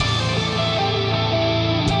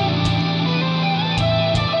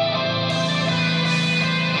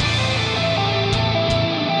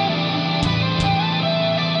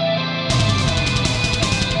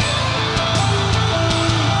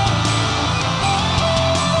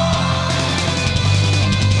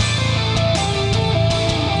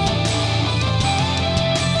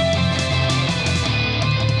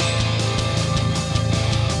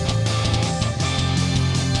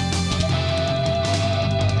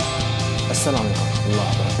السلام عليكم ورحمة الله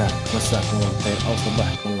وبركاته. مساكم الله بالخير أو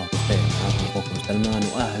صباحكم الله بالخير. معكم أخوكم سلمان،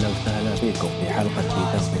 وأهلا وسهلا فيكم في حلقة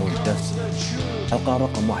احداث. حلقة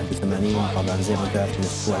رقم 81. طبعا زي ما تعرف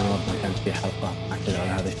الأسبوع الماضي ما كانت في حلقة، أعتذر على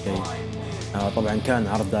هذا الشيء. طبعا كان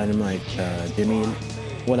عرض داينمايت جميل،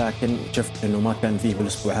 ولكن شفت إنه ما كان فيه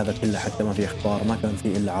بالأسبوع هذا كله، حتى ما في أخبار، ما كان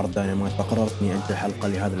فيه إلا عرض داينمايت، فقررت إني أجل حلقة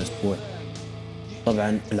لهذا الأسبوع.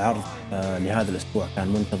 طبعا العرض لهذا الأسبوع كان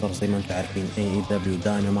منتظر زي ما أنتم عارفين، AEW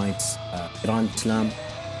داينمايت جراند سلام.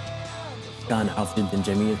 كان عرض جدا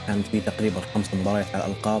جميل، كان فيه تقريبا 5 مباريات على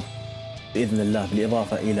الألقاب بإذن الله،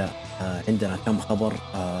 بالإضافة إلى عندنا كم خبر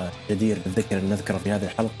جدير بالذكر نذكره في هذه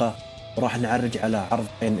الحلقة. وراح نعرج على عرض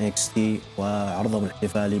NXT وعرضهم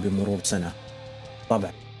الاحتفالي بمرور سنة.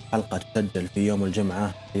 طبعا حلقة تسجل في يوم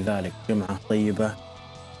الجمعة، لذلك جمعة طيبة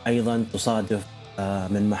أيضا تصادف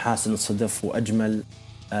من محاسن الصدف وأجمل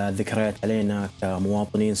ذكريات علينا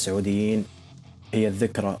كمواطنين سعوديين، هي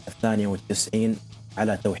الذكرى 92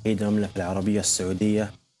 على توحيد المملكة العربية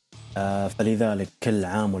السعودية. فلذلك كل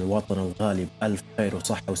عام والوطن الغالي بألف خير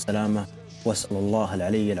وصحة وسلامة، وأسأل الله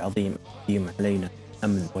العلي العظيم يديم علينا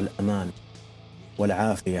الأمن والأمان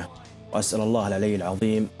والعافية، وأسأل الله العلي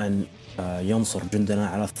العظيم أن ينصر جندنا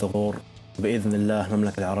على الثغور بإذن الله.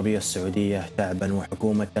 المملكة العربية السعودية شعبا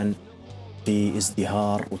وحكومة في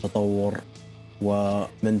ازدهار وتطور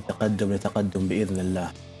ومن تقدم لتقدم بإذن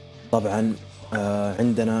الله. طبعا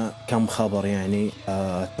عندنا كم خبر، يعني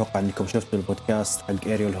أتوقع أنكم شفتوا البودكاست حق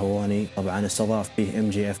إيريو الهواني. طبعا استضاف فيه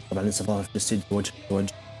MGF، طبعا استضاف في الاستديو وجه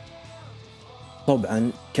لوجه.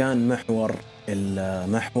 طبعا كان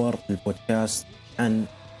محور البودكاست عن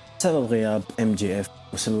سبب غياب MGF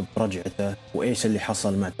وسبب رجعته وإيش اللي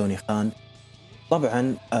حصل مع توني خان.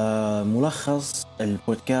 طبعا ملخص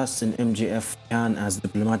البودكاست إن MGF كان as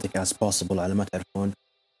diplomatic as possible، على ما تعرفون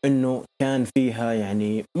إنه كان فيها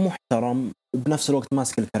يعني محترم وبنفس الوقت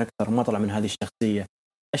ماسك الكاركتر، ما طلع من هذه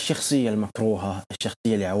الشخصية المكروهة،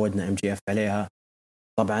 الشخصية اللي عودنا MGF عليها.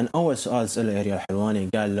 طبعا أول سؤال سأله إيريال الحلواني،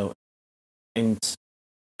 قال له أنت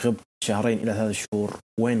غبت 2 إلى 3 شهور،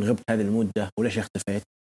 وين غبت هذه المدة وليش اختفيت؟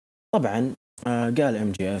 طبعا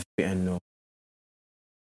قال MGF بأنه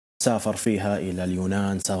سافر فيها إلى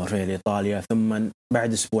اليونان، سافر فيها لإيطاليا، ثم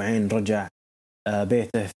بعد 2 أسبوع رجع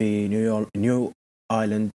بيته في نيو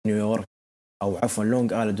آيلاند نيويورك، أو عفوا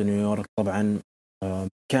لونج آيلاند نيويورك. طبعا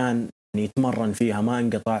كان يتمرن فيها، ما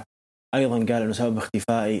انقطع. أيضا قال إنه سبب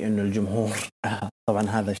اختفائي إنه الجمهور طبعا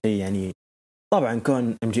هذا شيء يعني، طبعا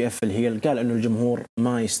كون MGF الهيل، قال إنه الجمهور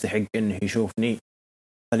ما يستحق إنه يشوفني،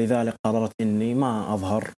 فلذلك قررت إني ما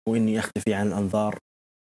أظهر وإني أختفي عن الأنظار.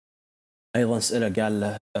 أيضا سأله قال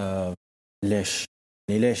له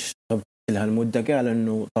ليش غبت كل هالمدة؟ قال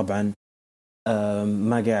إنه طبعا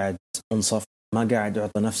ما قاعد أنصف، ما قاعد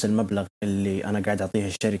أعطي نفس المبلغ اللي أنا قاعد أعطيه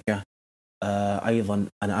الشركة. أيضا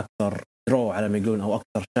أنا أكثر درو على ما يقولون، أو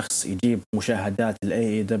أكثر شخص يجيب مشاهدات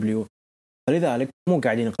AEW، فلذلك مو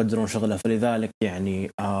قاعدين يقدرون شغله، فلذلك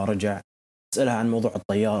يعني رجع. سألها عن موضوع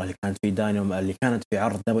الطيارة اللي كانت في داينوم، اللي كانت في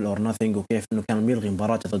عرض دبل أور ناثينج، وكيف إنه كان يلغي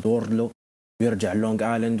مباراة ضد ووردلو ويرجع لونج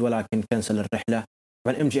آيلاند، ولكن كنسل الرحلة.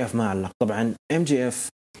 طبعا MGF ما علق. طبعا MGF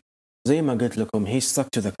زي ما قلت لكم he stuck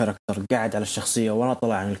to the character، قاعد على الشخصية ولا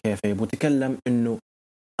طلع عن الكيفية، وتكلم إنه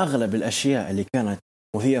أغلب الأشياء اللي كانت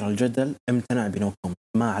مثيرة الجدل امتنع بنوكم،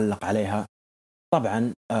 ما علق عليها.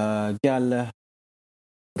 طبعا قال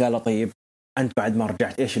له طيب أنت بعد ما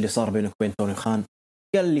رجعت إيش اللي صار بينك وبين توني خان؟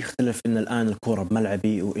 قال لي يختلف إن الآن الكورة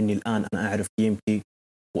بملعبي، وإني الآن أنا أعرف قيمتي،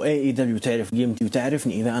 وAEW تعرف قيمتي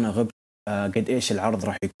وتعرفني إذا أنا غبت قد إيش العرض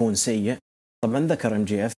راح يكون سيء. طبعا ذكر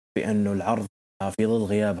MGF بأنه العرض في ظل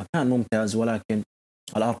غيابه كان ممتاز، ولكن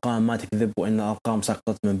الأرقام ما تكذب، وإن الأرقام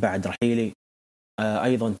سقطت من بعد رحيلي.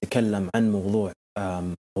 أيضا تكلم عن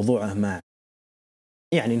موضوعه مع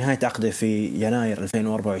يعني نهاية عقده في يناير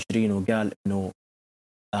 2024، وقال إنه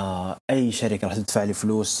أي شركة راح تدفع لي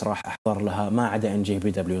فلوس راح أحضر لها ما عدا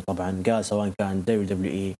NJPW. طبعا قال سواء كان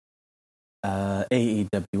WWE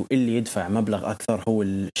AEW، اللي يدفع مبلغ أكثر هو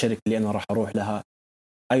الشركة اللي أنا راح أروح لها.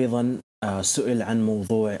 أيضا سئل عن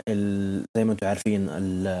موضوع زي ما أنتم عارفين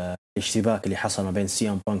الاشتباك اللي حصل ما بين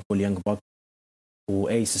CM Punk واليانج باك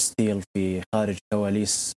وأيس ستيل في خارج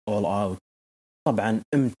كواليس All Out. طبعا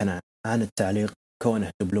امتنع عن التعليق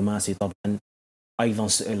كونه دبلوماسي. طبعا أيضا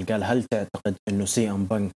سئل قال هل تعتقد أنه CM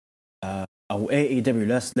Punk أو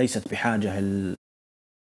AEW ليست بحاجة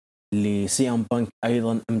لCM Punk؟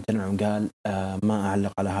 أيضا امتنع وقال ما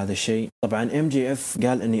أعلق على هذا الشيء. طبعا MGF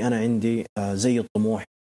قال أني أنا عندي زي الطموحي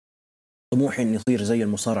أن يصير زي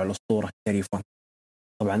المصارع الأسطورة تيري فانك.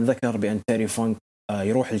 طبعا ذكر بأن تيري فانك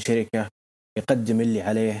يروح للشركة يقدم اللي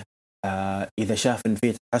عليه، إذا شاف إن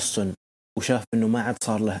فيه تحسن وشاف إنه ما عاد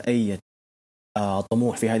صار له أي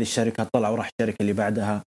طموح في هذه الشركة، طلع وراح الشركة اللي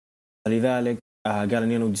بعدها، فلذلك قال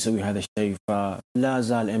إني أنا ودي أسوي هذا الشيء. فلا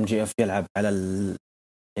زال MJF يلعب على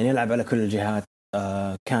يعني يلعب على كل الجهات.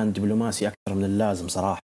 كان دبلوماسي أكثر من اللازم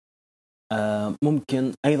صراحة.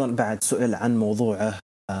 ممكن أيضا بعد سؤال عن موضوعه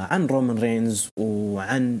عن رومان رينز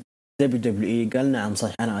وعن WWE. قال نعم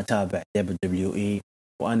صحيح أنا أتابع WWE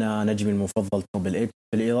وأنا نجمي المفضل تريبل إتش،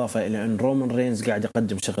 بالإضافة إلى أن رومان رينز قاعد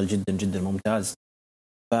يقدم شغل جدا جدا ممتاز.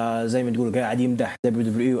 فزي ما تقول قاعد يمدح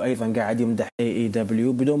WWE وأيضا قاعد يمدح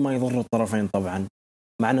AEW بدون ما يضر الطرفين طبعا،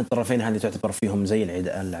 مع أن الطرفين هذه تعتبر فيهم زي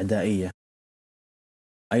العدائية.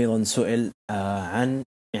 أيضا سئل عن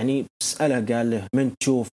يعني سأله قال له من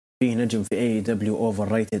تشوف فيه نجم في AEW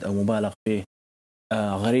overrated أو مبالغ فيه.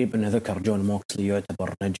 غريب أنه ذكر جون موكسلي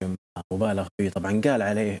يعتبر نجم مبالغ فيه. طبعا قال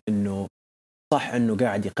عليه أنه صح أنه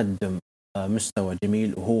قاعد يقدم مستوى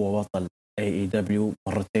جميل وهو بطل AEW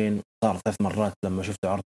مرتين، صار 3 مرات لما شفته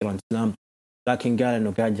عرض جراند سلام، لكن قال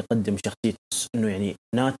أنه قاعد يقدم شخصية أنه يعني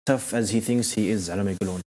not tough as he thinks he is على ما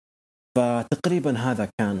يقولون. فتقريبا هذا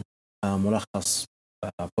كان ملخص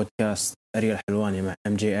بودكاست أريال الحلواني مع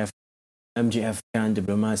MJF كان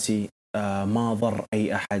دبلوماسي، ما ضر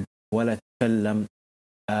أي أحد ولا تكلم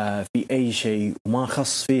في أي شيء وما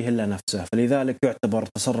خص فيه إلا نفسه، فلذلك يعتبر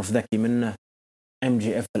تصرف ذكي منه.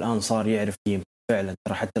 MJF الآن صار يعرف قيمته فعلا.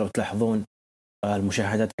 ترى حتى لو تلاحظون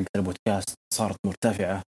المشاهدات حق البودكاست صارت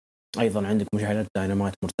مرتفعة، أيضا عندك مشاهدات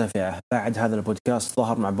داينمايت مرتفعة. بعد هذا البودكاست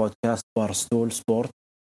ظهر مع بودكاست بارستول سبورت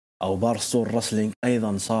أو بارستول رسلينج،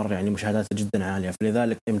 أيضا صار يعني مشاهداته جدا عالية،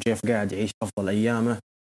 فلذلك MJF قاعد يعيش أفضل أيامه.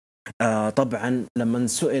 طبعا لما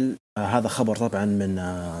سئل هذا خبر طبعا من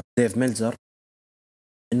ديف ميلزر،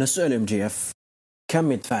 إنه سئل MJF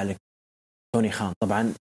كم يدفع لك توني خان.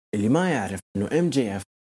 طبعا اللي ما يعرف إنه MJF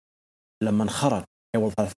لما خرج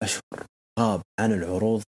قبل 3 أشهر غاب عن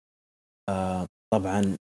العروض،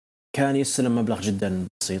 طبعا كان يستلم مبلغ جدا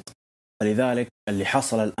بسيط، فلذلك اللي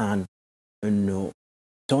حصل الآن إنه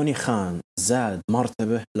توني خان زاد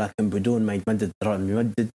مرتبه لكن بدون ما يمدد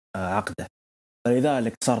عقده،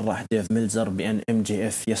 فلذلك صرح ديف ميلزر بأن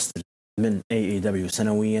MJF يستلم من AEW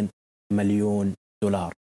سنويا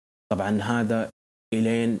 $1,000,000. طبعا هذا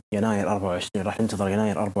إلين يناير 24، راح ننتظر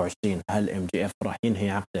يناير 24 هل MJF راح ينهي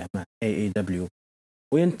عقده مع AEW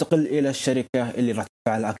وينتقل إلى الشركة اللي راح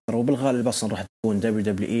تدفع له أكثر، وبالغالب أصلا راح تكون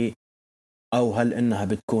WWE، أو هل إنها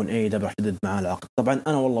بتكون AEW راح تدد معاه العقد. طبعا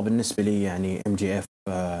أنا والله بالنسبة لي يعني MJF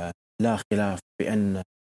لا خلاف بأن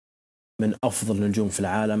من أفضل نجوم في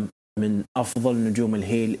العالم، من أفضل نجوم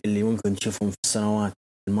الهيل اللي ممكن تشوفهم في السنوات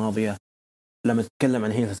الماضية. لما تتكلم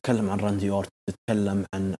عن هيل تتكلم عن راندي أورتن، تتكلم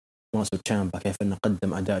عن ماسو تشامبا كيف أنه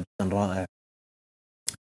قدم أداء جدا رائع.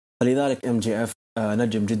 فلذلك MJF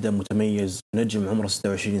نجم جدا متميز، نجم عمره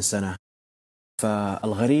 26 سنة.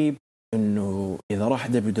 فالغريب إنه إذا راح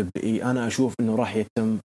WWE أنا أشوف إنه راح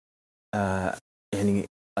يتم يعني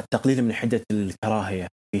التقليل من حدة الكراهية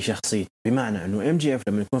في شخصية، بمعنى إنه MJF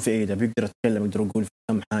لما يكون في AEW بيقدر يتكلم، يقدر يقول في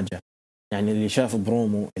كم حاجة. يعني اللي شاف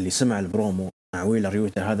برومو، اللي سمع البرومو مع ويلر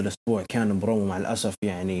يوتا هذا الأسبوع، كان برومو مع الأسف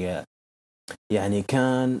يعني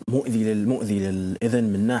كان مؤذي للإذن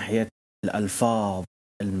من ناحية الألفاظ،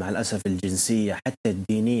 مع الأسف الجنسية، حتى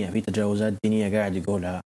الدينية، في تجاوزات دينية قاعد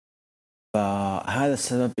يقولها. فهذا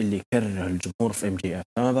السبب اللي كره الجمهور في MJF.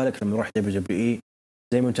 فما بالك لما يروح WWE،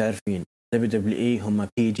 زي ما انتم عارفين WWE هم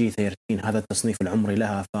PG-13، هذا التصنيف العمري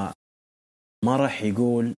لها، فما راح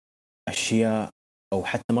يقول أشياء أو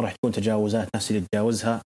حتى ما راح تكون تجاوزات نفس اللي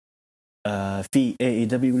تجاوزها في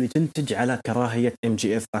AEW اللي تنتج على كراهية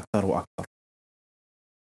MJF أكثر وأكثر.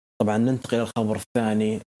 طبعا ننتقل إلى الخبر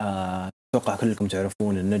الثاني. أتوقع كلكم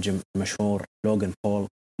تعرفون النجم المشهور لوغان بول،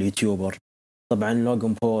 اليوتيوبر. طبعا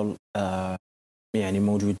لوغان بول يعني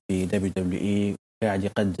موجود في WWE، قاعد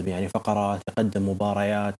يقدم يعني فقرات، يقدم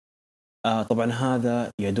مباريات. طبعا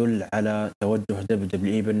هذا يدل على توجه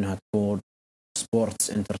WWE بأنها تكون سبورتس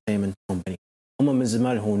انترتينمنت كومباني. هم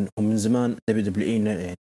من زمان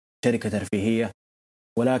WWE شركة ترفيهية،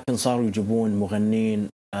 ولكن صاروا يجيبون مغنين،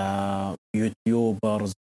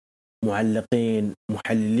 يوتيوبرز، معلقين،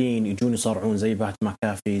 محللين، يجون يصارعون زي بات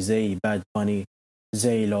ماكافي، زي باد باني،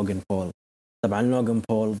 زي لوغان بول. طبعا لوغان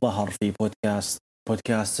بول ظهر في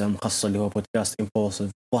بودكاست مخصص اللي هو بودكاست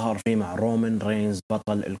إمبولسيف، ظهر فيه مع رومان رينز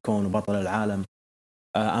بطل الكون وبطل العالم.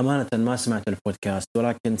 أمانة ما سمعت البودكاست،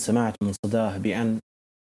 ولكن سمعت من صداه بأن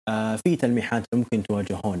في تلميحات ممكن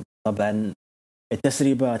تواجهون. طبعا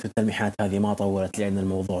التسريبات والتلميحات هذه ما طولت لأن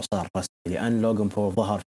الموضوع صار رسمي، لأن لوغان بول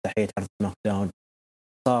ظهر في تحية عرض سماك داون،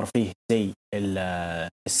 صار فيه زي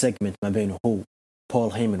السيجمنت ما بينه هو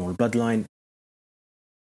بول هيمن والبلاد لاين،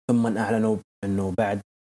 ثم أعلنوا أنه بعد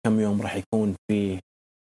كم يوم راح يكون في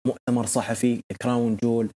مؤتمر صحفي كراون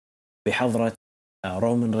جول بحضرة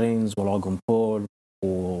رومان رينز ولوغان بول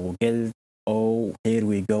وجلد أو هير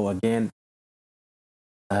وي جو أجين.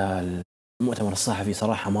 المؤتمر الصحفي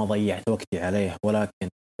صراحة ما ضيعت وقتي عليه، ولكن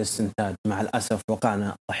الاستنتاج مع الأسف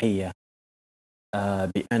وقعنا ضحية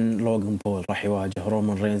بأن لوغان بول راح يواجه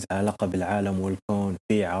رومان رينز على لقب العالم والكون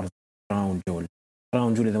في عرض كراون جول.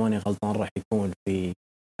 كراون جول إذا ماني غلطان راح يكون في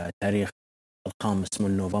تاريخ 5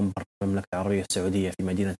 من نوفمبر في المملكة العربية السعودية في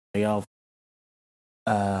مدينة الرياض.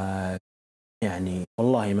 يعني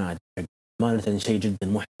والله ما أدري، مالة شيء جدا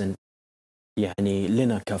محزن يعني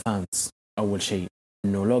لنا كفانس. أول شيء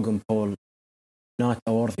إنه لوغان بول not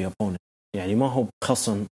a worthy opponent، يعني ما هو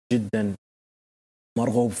خصم جدا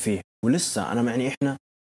مرغوب فيه، ولسه أنا يعني إحنا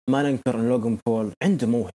ما ننكر إن لوغان بول عنده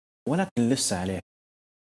موهبة ولكن لسه عليه.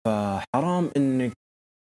 فحرام إنك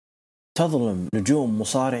تظلم نجوم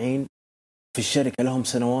مصارعين في الشركة لهم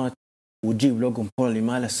سنوات وتجيب لوغان بول اللي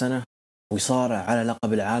ما له سنة ويصارع على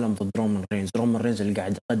لقب العالم ضد رومان رينز. رومان رينز اللي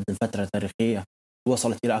قاعد يقدم فترة تاريخية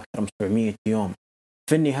وصلت إلى أكثر من 700 يوم،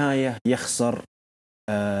 في النهاية يخسر.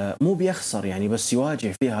 مو بيخسر يعني، بس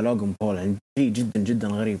يواجه فيها لوغان بول، يعني شيء جدا جدا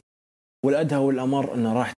غريب. والأدهى والأمر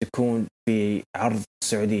أنه راح تكون في عرض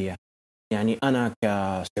السعودية. يعني أنا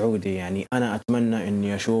كسعودي يعني أنا أتمنى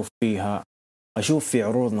أني أشوف في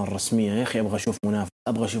عروضنا الرسمية يا أخي، أبغى أشوف منافس،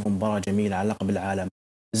 أبغى أشوف مباراة جميلة على لقب العالم،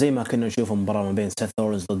 زي ما كنا نشوف مباراة ما بين سيث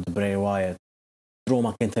رولينز ضد براي وايت، درو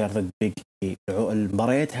ماكنتاير ضد بيج إي.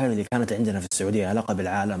 المباريات هذه اللي كانت عندنا في السعودية على لقب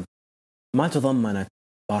العالم ما تضمنت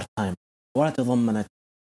بارت تايم ولا تضمنت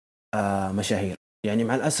مشاهير. يعني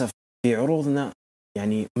مع الأسف في عروضنا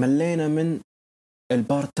يعني ملينا من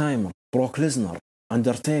البارت تايمر، بروك ليزنر،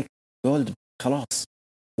 أندرتيك، جولد، خلاص،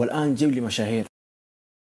 والآن جيب لي مشاهير.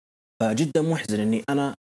 فجدا محزن اني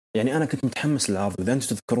انا كنت متحمس للعرض. اذا انتم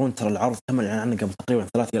تذكرون ترى العرض تم الاعلان عنه قبل تقريبا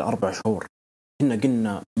 3 إلى 4 شهور،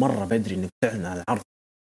 قلنا مره بدري انك تعلن عن العرض.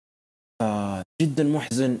 فجدا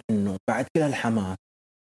محزن انه بعد كل هالحماس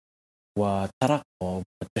والترقب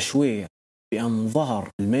والتشويق بأن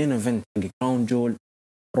ظهر المين ايفنت حق كراون جول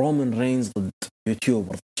رومان رينز ضد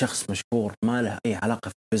يوتيوبر، شخص مشهور ما له اي علاقه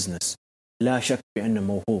في البزنس، لا شك بانه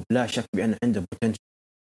موهوب، لا شك بانه عنده بوتنشل،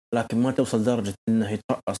 لكن ما توصل درجة أنه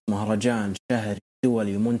يترأس مهرجان شهري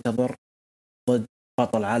دولي منتظر ضد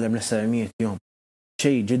بطل عالم له 700 يوم.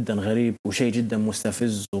 شيء جدا غريب وشيء جدا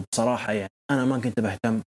مستفز. وبصراحة يعني أنا ما كنت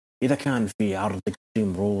بهتم إذا كان في عرض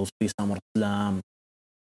اكستريم رولز في سامر سلام،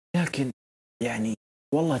 لكن يعني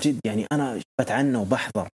والله جد يعني أنا بتعنى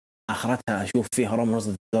وبحضر آخرتها أشوف فيها رومان رينز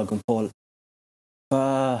ضد لوغان بول.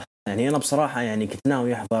 يعني أنا بصراحة يعني كنت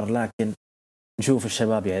ناوي أحضر، لكن نشوف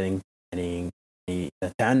الشباب يعني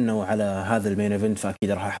تعنوا على هذا المين ايفنت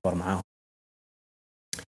فأكيد راح أحضر معاهم.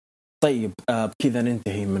 طيب بكذا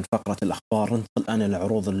ننتهي من فقرة الأخبار، ننتقل الآن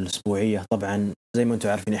العروض الأسبوعية. طبعا زي ما أنتم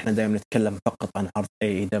عارفين إحنا دائما نتكلم فقط عن عرض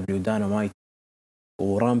AEW داينمايت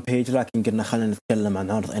ورامبيج، لكن قلنا خلينا نتكلم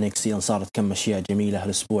عن عرض NXT، صارت كم أشياء جميلة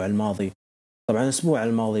الأسبوع الماضي. طبعا الأسبوع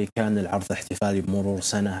الماضي كان العرض احتفالي بمرور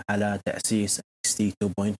سنة على تأسيس NXT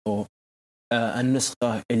 2.0،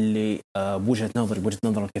 النسخة اللي بوجهة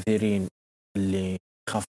نظر الكثيرين اللي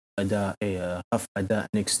خف أداء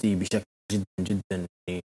NXT بشكل جدا جدا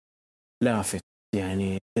لافت.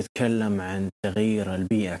 يعني تتكلم عن تغيير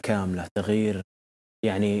البيئة كاملة، تغيير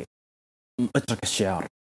يعني اترك الشعار،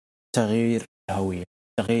 تغيير الهوية،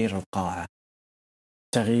 تغيير القاعة،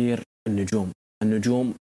 تغيير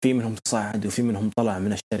النجوم في منهم تصاعد وفي منهم طلع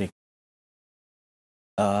من الشركة.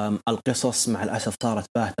 القصص مع الأسف صارت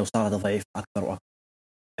باهتة وصارت ضعيفة أكثر وأكثر.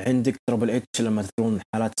 عندك تربل إتش لما تذكرون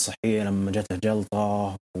الحالات الصحية لما جته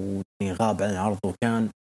جلطة وغاب عن العرض،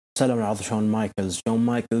 وكان سلم العرض شون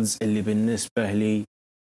مايكلز اللي بالنسبة لي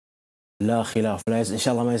لا خلاف، لا إن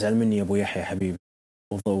شاء الله ما يزعل مني أبو يحيى حبيبي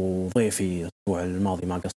وضيفي الأسبوع الماضي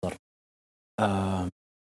ما قصر.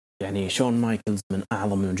 يعني شون مايكلز من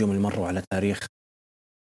أعظم النجوم اللي مروا على تاريخ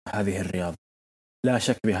هذه الرياضة، لا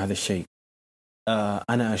شك بهذا الشيء.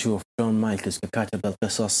 أنا أشوف شون مايكلز ككاتب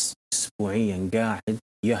القصص أسبوعيا قاعد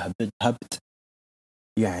هبت،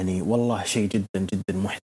 يعني والله شيء جدا جدا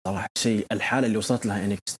محترم صراحة. شيء الحالة اللي وصلت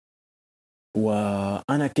لها NXT،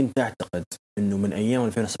 وأنا كنت أعتقد إنه من أيام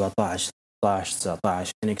 2017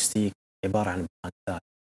 19 NXT عبارة عن براندات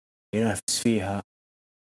ينافس فيها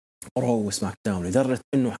رو وسماك داون، لدرجة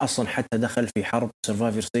إنه أصلا حتى دخل في حرب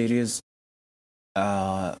سيرفايفر سيريز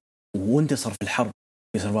وانتصر في الحرب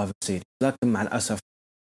في سيرفايفر سيريز، لكن مع الأسف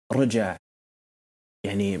رجع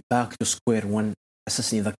يعني باك تو سكوير 1.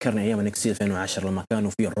 أساسا يذكرني أيام NXT 2010 لما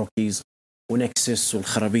كانوا فيه الروكيز ونكسس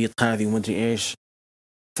والخرابيط هذه ومدري إيش.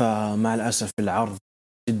 فمع الأسف العرض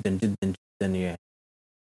جدا جدا جدا يعني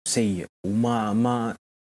سيء، وما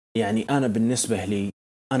يعني أنا بالنسبة لي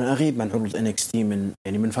أنا أغيب عن عروض NXT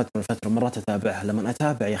من فترة لفترة، مرات أتابعها. لما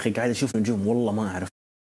أتابع يا أخي قاعد أشوف نجوم والله ما أعرف،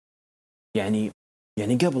 يعني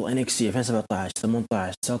قبل NXT 2017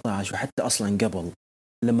 18 19 وحتى أصلا قبل،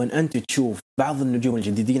 لما أنت تشوف بعض النجوم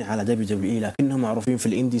الجديدين على WWE لكنهم معروفين في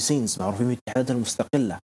الإندي سينز، معروفين في الاتحادات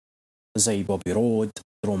المستقلة، زي بوبي رود،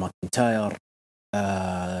 درو ماكنتاير،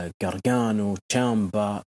 غارغانو،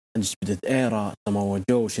 تشامبا، undisputed ايرا، ساموا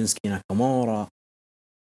جو، شينسكي ناكامورا،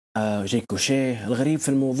 جيكو شيه. الغريب في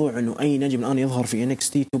الموضوع انه اي نجم الان يظهر في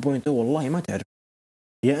NXT 2.0 والله ما تعرف،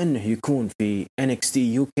 يا انه يكون في NXT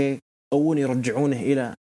UK او يرجعونه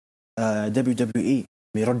الى WWE،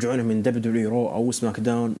 يرجعونه من WWE رو او سماك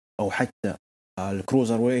داون او حتى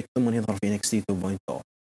الكروزر ويت ثم يظهر في NXT 2.0.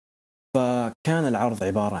 فكان العرض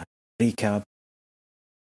عبارة عن ريكاب،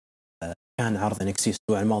 كان عرض NXT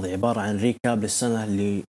الأسبوع الماضي عبارة عن ريكاب للسنة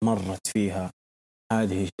اللي مرت فيها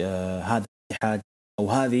هذا الاتحاد أو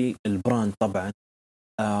هذه البراند.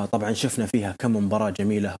 طبعا شفنا فيها كم مباراة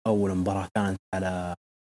جميلة. أول مباراة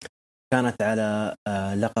كانت على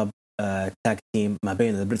لقب تاج تيم ما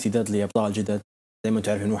بين البريتي دادلي أبطال جدد، زي ما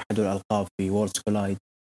تعرفون وحدوا الألقاب في وورلدز كولايد،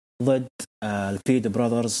 ضد الكريد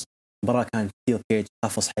براذرز. مباراة كانت ستيل كيج،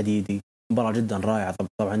 قفص حديدي، مباراة جدا رائعة.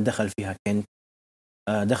 طبعا دخل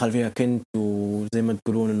فيها كنت وزي ما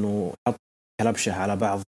تقولون انه حط كلبشه على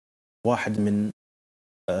بعض واحد من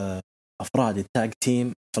افراد التاج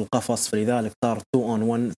تيم في القفص، فلذلك صار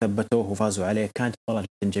 2-on-1 ثبتوه وفازوا عليه. كانت مباراة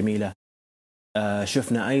جدا جميلة.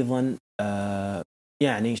 شفنا ايضا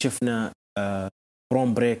شفنا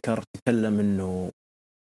برون بريكر تكلم انه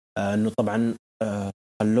طبعا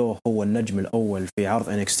خلوه هو النجم الاول في عرض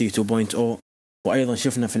NXT 2.0. وايضا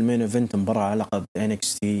شفنا في المين ايفنت مباراة على لقب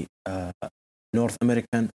NXT نورث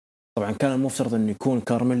أمريكان. طبعا كان المفترض أن يكون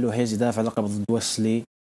كارميلو هيز يدافع لقب ضد ويسلي،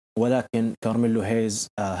 ولكن كارميلو هيز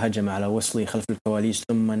هجم على ويسلي خلف الكواليس،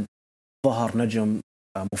 ثم ظهر نجم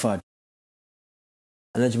مفاجئ.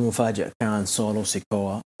 النجم المفاجئ كان سولو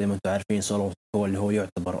سيكوا. زي ما انتم عارفين سولو سيكوا اللي هو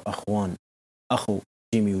يعتبر أخو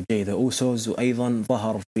جيمي وجاي ذا أوسوس، وأيضا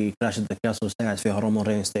ظهر في كلاش ذا كاسل وساعد فيها رومان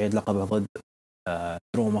رينز يستعيد لقبه ضد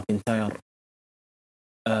درو ماكنتاير.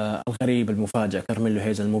 الغريب المفاجأة كارميلو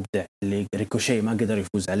هيز المبدع اللي ريكوشي ما قدر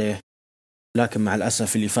يفوز عليه، لكن مع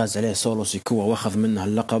الأسف اللي فاز عليه سولو سيكوا واخذ منه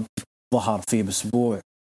اللقب، ظهر فيه بأسبوع.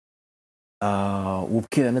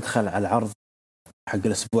 وبكذا ندخل على العرض حق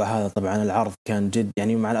الأسبوع هذا. طبعا العرض كان جد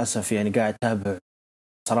مع الأسف قاعد أتابع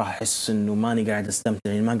صراحة، أحس إنه ماني قاعد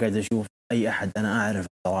أستمتع، ما قاعد أشوف أي أحد أنا أعرف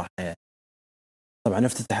صراحة. طبعا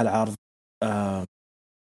افتتح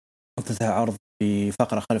العرض في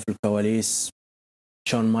فقرة خلف الكواليس.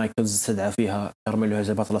 شون مايكلز استدعى فيها كارميلو هيز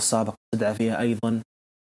البطل السابق، استدعى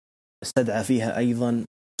فيها أيضا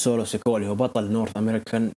سولو سيكوا اللي هو بطل نورث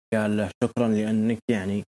أمريكان. قال له شكرا لأنك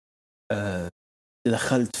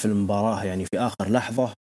دخلت في المباراة في آخر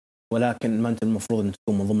لحظة، ولكن ما أنت المفروض أن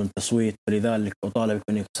تكون من ضمن التصويت، فلذلك أطالبك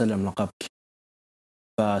أنك تسلم لقبك.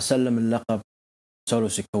 فسلم اللقب سولو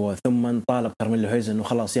سيكوا، ثم طالب كارميلو هيز أنه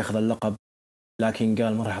خلاص يأخذ اللقب، لكن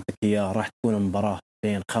قال ما راح أعطيك إياه، راح تكون مباراة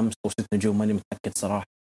بين 5 أو 6 نجوم، ماني متأكد صراحة.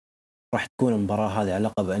 راح تكون مباراة هذه على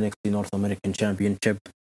لقب NXT North American Championship،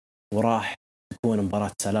 وراح تكون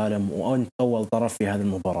مباراة سلالم، وأنت أول طرف في هذه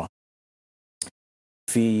المباراة.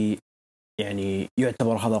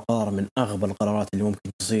 يعتبر هذا القرار من أغبى القرارات اللي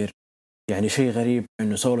ممكن تصير. شيء غريب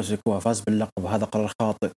إنه سولو سيكوا فاز باللقب، وهذا قرار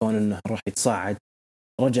خاطئ كون إنه راح يتصاعد،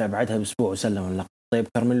 رجع بعدها بأسبوع وسلم اللقب. طيب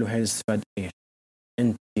كارميلو هيز استفاد إيش؟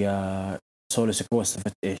 أنت يا سولو سيكوا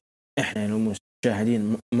استفدت إيش؟ إحنا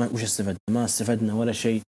المشاهدين وش استفدنا؟ ما استفدنا ولا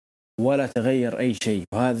شيء، ولا تغير أي شيء.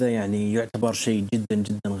 وهذا يعتبر شيء جدا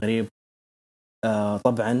جدا غريب.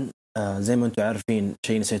 طبعا زي ما انتم عارفين،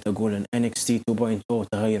 شيء نسيت أقول إن NXT 2.0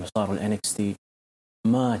 تغير، صار ال NXT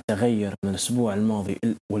ما تغير من الأسبوع الماضي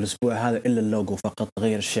والأسبوع هذا إلا اللوجو فقط.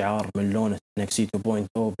 تغير الشعار من لون NXT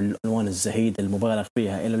 2.0 بالألوان الزهيدة المبالغ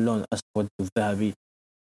فيها إلى اللون الأسود والذهبي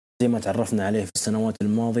زي ما تعرفنا عليه في السنوات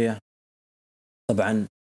الماضية. طبعا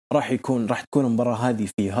راح تكون المباراة هذه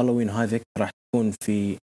في هالوين هافيك، راح تكون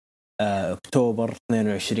في أكتوبر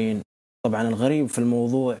 22. طبعا الغريب في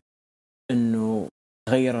الموضوع إنه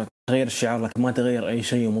تغير الشعار، لكن ما تغير أي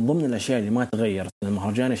شيء. ومن ضمن الأشياء اللي ما تغيرت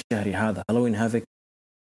المهرجان الشهري هذا هالوين هافيك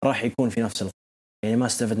راح يكون في نفس ما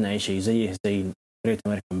استفدنا أي شيء، زي جريت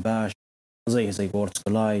أمريكان باش، زي ووردز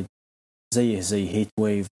كولايد، زي هيت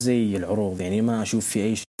ويف، زي العروض. ما أشوف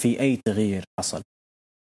في أي تغيير حصل.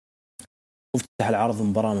 وافتتح العرض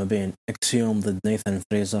مباراة ما بين إكسيوم ضد ناثان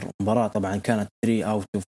فريزر. مباراة طبعا كانت 2 out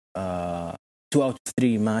of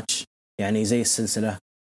 3 ماتش، زي السلسلة،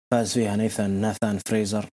 فاز فيها ناثان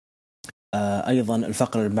فريزر. أيضا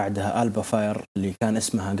الفقرة اللي بعدها ألبا فاير اللي كان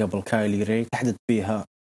اسمها قبل كايلي ري، تحدث فيها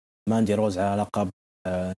ماندي روز على لقب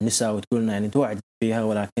نساء وتقول يعني توعدت فيها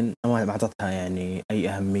ولكن ما أعطتها يعني أي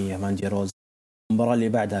أهمية ماندي روز. المباراة اللي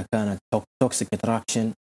بعدها كانت توكسيك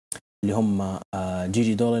اتراكشن اللي هم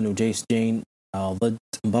جيجي دولن وجيس جين ضد.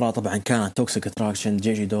 مباراة طبعا كانت توكسيك اتراكشن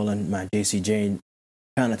جيجي دولن مع جيسي جين،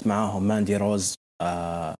 كانت معاهم ماندي روز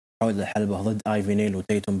حول الحلبة ضد ايفي نيل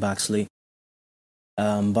وتيتون باكسلي.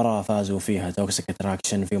 مباراة فازوا فيها توكسيك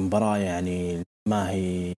اتراكشن في مباراة يعني ما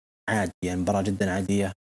هي عادي، يعني مباراة جدا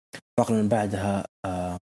عادية. الفقرة من بعدها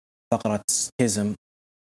فقرة سكيزم.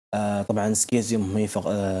 طبعا سكيزم هي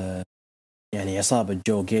يعني عصابة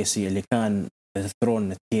جو جيسي اللي كان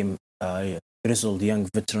يذكرون التيم ريزولد يونغ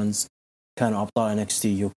فيترنز، كانوا أبطال NXT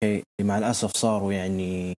UK اللي مع الأسف صاروا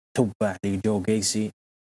يعني تبع لجو جيسي،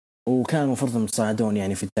 وكان المفروض انهم يساعدون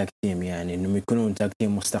يعني في التاك تيم، يعني انهم يكونون تاك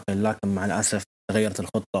تيم مستقل، لكن مع الاسف تغيرت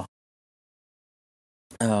الخطه.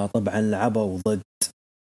 طبعا لعبوا ضد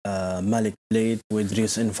مالك بليد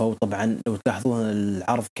وإدريس إنفو. طبعا لو تلاحظون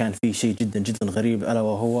العرض كان فيه شيء جدا جدا غريب، ألا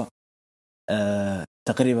وهو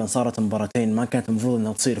تقريبا صارت مباراتين ما كانت المفروض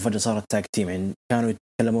انها تصير، فجأة صارت تاك تيم. يعني كانوا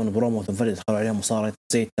يتكلمون برومو ثم فجأة دخلوا عليهم وصارت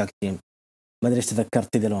زي التاك تيم. ما ادري ايش تذكرت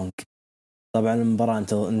تيدي لونج. طبعا المباراة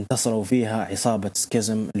انتصروا فيها عصابة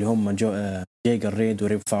سكيزم اللي هم جيجر ريد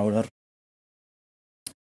وريب فاولر.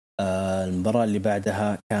 المباراة اللي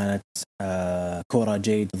بعدها كانت كورا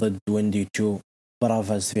جيد ضد ويندي تشو. مباراة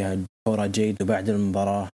فاز فيها كورا جيد، وبعد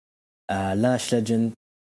المباراة لاش ليجند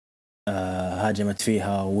هاجمت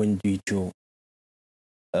فيها ويندي تشو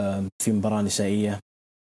في مباراة نسائية.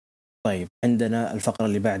 طيب عندنا الفقرة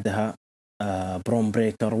اللي بعدها برون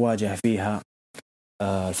بريكر واجه فيها.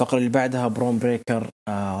 الفقرة اللي بعدها برون بريكر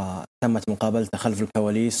تمت مقابلته خلف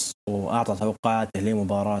الكواليس وأعطى توقعاته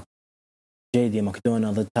لمباراة جيدي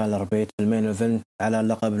ماكدونا ضد تايلر بيت في المين ايفنت على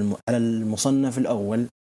اللقب على المصنف الأول.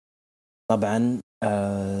 طبعا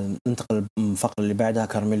ننتقل الفقرة اللي بعدها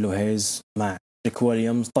كارميلو هيز مع ريك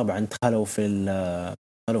ويليامز. طبعا دخلوا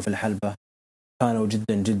في الحلبة، كانوا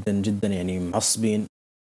جدا جدا جدا يعني معصبين.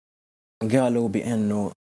 قالوا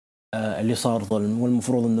بأنه اللي صار ظلم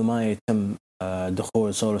والمفروض أنه ما يتم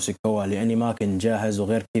دخول سولو سيكوا لأني ما كنت جاهز،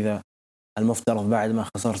 وغير كذا المفترض بعد ما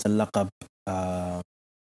خسرت اللقب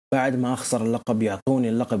بعد ما أخسر اللقب يعطوني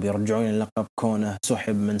اللقب يرجعوني اللقب، كونه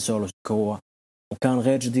سحب من سولو سيكوا وكان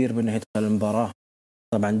غير جدير بأنه يدخل المباراة.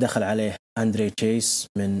 طبعا دخل عليه أندري تشيس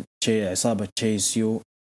من عصابة تشيس يو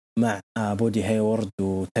مع بودي هايورد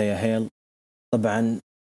وتايا هيل. طبعا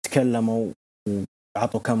تكلموا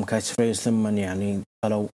وعطوا كم كاتش فريز ثم يعني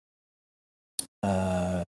قالوا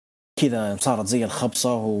كذا صارت زي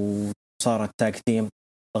الخبصة وصارت تاك تيم.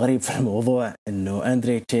 غريب في الموضوع انه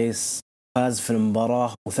اندري تشيس فاز في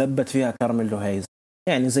المباراة وثبت فيها كارميلو هايز،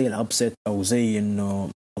 يعني زي الابسيت او زي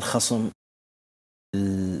انه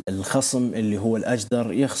الخصم اللي هو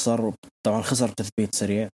الاجدر يخسر. طبعا خسر تثبيت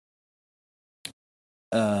سريع.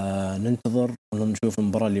 ننتظر ونشوف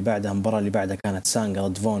المباراة اللي بعدها. المباراة اللي بعدها كانت سانغا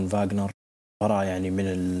ضد فون فاغنر، مباراة يعني من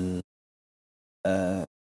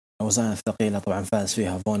الأوزان الثقيلة. طبعا فاز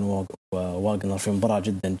فيها فون واغنر في مباراة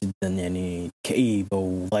جدا جدا يعني كئيبة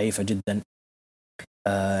وضعيفة جدا.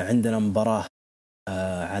 عندنا مباراة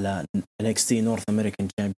على NXT North American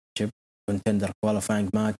Championship Contender Qualifying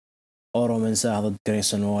Match، أورو منسا ضد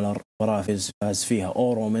جريسون وولر. مباراة فاز فيها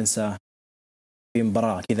أورو منسا في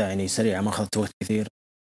مباراة كذا يعني سريعة ما أخذت وقت كثير.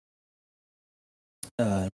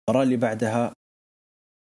 المباراة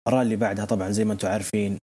اللي بعدها طبعا زي ما انتم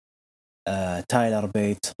عارفين تايلر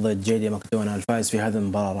بيت ضد جيدي ماكدونا. الفائز في هذه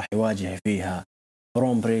المباراة راح يواجه فيها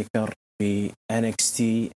برون بريكر في NXT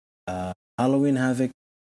هالوين هافيك.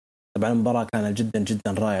 طبعا المباراة كانت جدا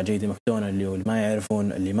جدا رائعة. جيدي ماكدونا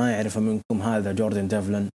اللي ما يعرفه منكم، هذا جوردن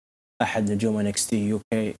ديفلن أحد نجوم NXT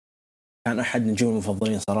UK، كان أحد نجوم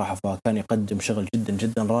المفضلين صراحة، فكان يقدم شغل جدا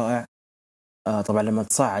جدا رائع. طبعا لما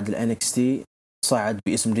تصعد NXT صعد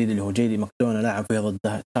باسم جديد اللي هو جيدي ماكدونا، لاعب فيها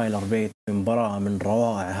ضد تايلر بيت في مباراة من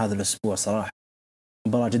روائع هذا الأسبوع صراحة.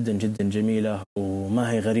 مباراة جدا جدا جميلة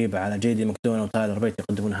وما هي غريبة على جيدي ماكدونا وتايلر بيت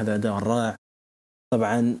يقدمون هذا الأداء الرائع.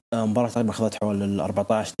 طبعا مباراة تقريبا أخذت حول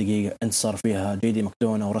 14 دقيقة، انتصر فيها جيدي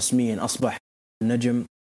ماكدونا ورسميا أصبح النجم.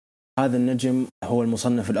 هذا النجم هو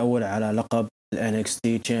المصنف الأول على لقب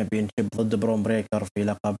NXT Championship ضد برون بريكر في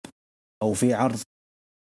لقب أو في عرض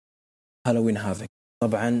هالوين هافيك.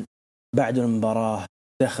 طبعا بعد المباراة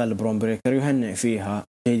دخل برون بريكر يهنئ فيها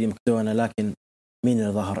جيدي ماكدونا، لكن مين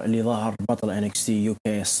اللي ظهر بطل NXT UK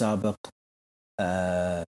السابق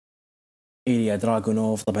إيليا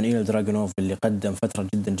دراغونوف. طبعا إيليا دراغونوف اللي قدم فترة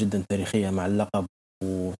جدا جدا تاريخية مع اللقب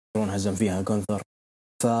وترون هزم فيها جونثر،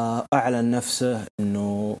 فأعلن نفسه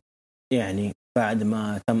إنه يعني بعد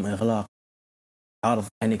ما تم إغلاق عرض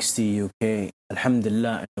NXT UK الحمد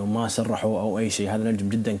لله إنه ما سرحوا أو أي شيء. هذا نجم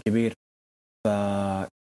جدا كبير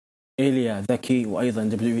فإيليا ذكي وأيضا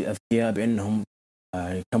دبليو أذكياء بأنهم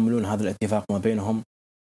يكملون هذا الاتفاق ما بينهم،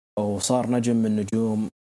 وصار نجم من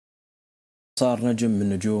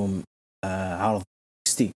نجوم عرض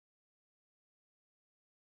NXT.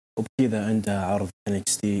 وبكذا عند عرض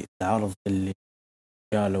NXT، العرض اللي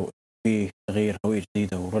قالوا فيه تغيير هوية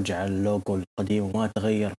جديدة ورجع اللوجو القديم وما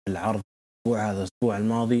تغير في العرض هذا الأسبوع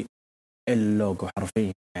الماضي اللوجو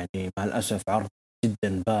حرفيا. يعني مع الأسف عرض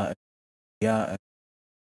جدا بائس يائس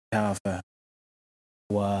تافه،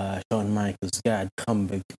 وشون مايكلز قاعد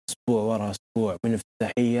يخنبق أسبوع ورا أسبوع من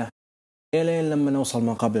افتتاحية إلين لما نوصل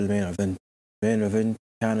ما قبل المين إيفنت.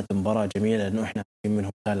 كانت مباراة جميلة لأنه إحنا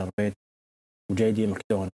منهم تايلر بيت وجايدي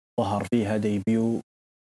مكدون، ظهر فيها ديبيو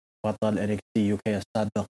بطل NXT UK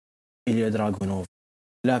السابق إليا دراغونوف.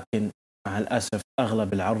 لكن مع الأسف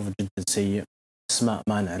أغلب العرض جدا سيء، اسماء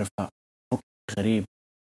ما نعرفها، غريب،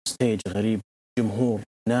 ستيج غريب، جمهور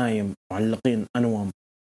نايم، معلقين أنوم.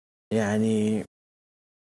 يعني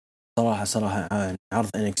صراحة عرض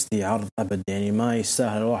NXT عرض أبد، يعني ما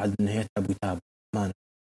يستاهل الواحد إنه يتعب ويتابع مانع.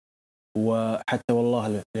 وحتى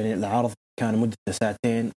والله يعني العرض كان مدته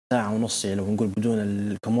ساعة ونص، يعني لو نقول بدون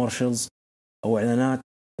الكوميرشلز أو إعلانات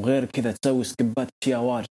وغير كذا تسوي سكبات أشياء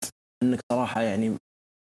واجد، إنك صراحة يعني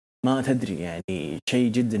ما تدري، يعني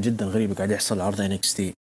شيء جدا جدا غريب قاعد يحصل عرض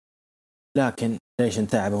NXT. لكن ليش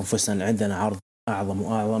نتعب أنفسنا؟ عندنا عرض أعظم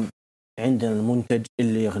وأعظم، عندنا المنتج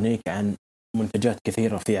اللي يغنيك عن منتجات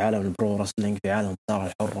كثيرة في عالم البرو رسلينج، في عالم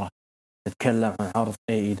الصارة الحرة. تتكلم عن عرض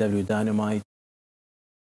AEW داينمايت.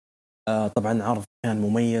 طبعا عرض كان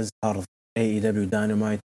مميز، عرض AEW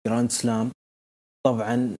داينمايت جراند سلام.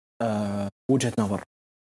 طبعا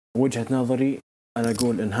وجهة نظري أنا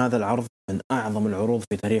أقول إن هذا العرض من أعظم العروض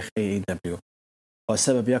في تاريخ AEW،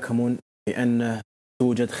 والسبب يكمن بأنه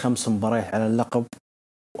توجد 5 مباريات على اللقب،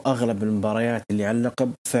 وأغلب المباريات اللي على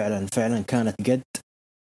اللقب فعلا كانت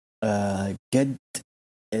قد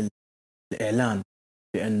الإعلان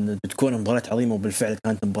بأن بتكون مباريات عظيمة، وبالفعل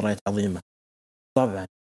كانت مباريات عظيمة. طبعا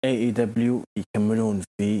AEW يكملون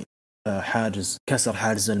في كسر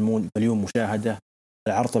حاجز المليون مشاهدة.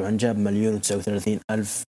 العرض طبعا جاب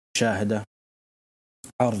 1,039,000 مشاهدة،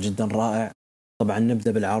 عرض جدا رائع. طبعا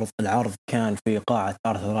نبدأ بالعرض. العرض كان في قاعة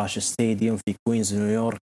آرثر أسhe ستاديوم في كوينز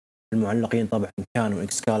نيويورك. المعلقين طبعا كانوا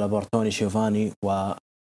إكسكاليبر، توني شيفاني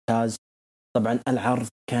وتاز. طبعا العرض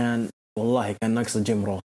كان والله كان ناقص جيم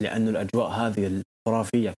روس، لأنه الأجواء هذه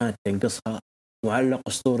الخرافية كانت تنقصها معلق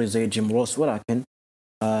أسطوري زي جيم روس، ولكن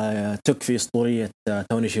تكفي أسطورية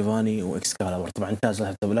توني شيفاني وإكسكاليبر. طبعا تاز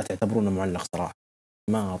لا تعتبرونه معلق صراحة،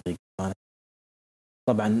 ما أطيق.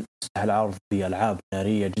 طبعا العرض في ألعاب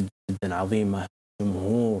نارية جدا جدا عظيمة،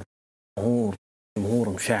 جمهور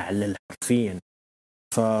مشعل حرفيا.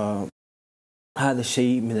 فهذا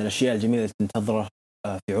الشيء من الأشياء الجميلة اللي تنتظره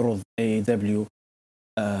في عروض AEW.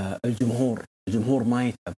 الجمهور ما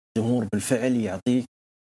يتعب، الجمهور بالفعل يعطي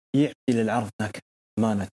للعرض نكهة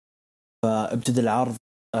أمانة. فابتدى العرض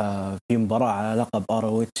في مباراة على لقب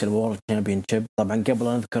هروج الورلد تشامبيونشيب. طبعا قبل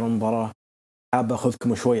أن نذكر المباراة حاب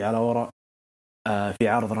أخذكم شوي على وراء في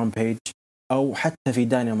عرض رامبيج أو حتى في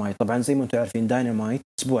داينمايت. طبعا زي ما أنتم عارفين داينمايت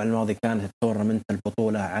الأسبوع الماضي كانت التورنمنت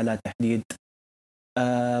البطولة على تحديد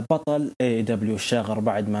بطل AEW الشاغر،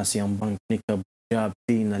 بعد ما سيام بانك نكب جاب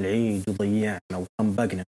فينا العيد وضيعنا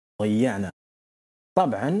وخنبقنا ضيعنا.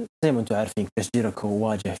 طبعا زي ما أنتم عارفين كريس جيريكو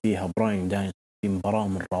واجه فيها براين داينسون في مباراة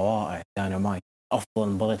من روائع داينمايت، أفضل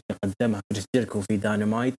مباراة قدمها كريس جيريكو في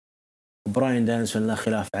داينمايت. براين داينسون لا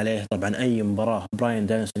خلاف عليه. طبعا أي مباراة براين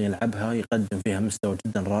داينسون يلعبها يقدم فيها مستوى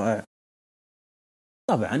جدا رائع.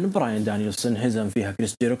 طبعا براين دانيلسون هزم فيها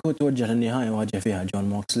كريس جيريكو وتوجه للنهاية واجه فيها جون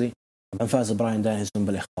موكسلي. طبعا فاز براين دانيلسون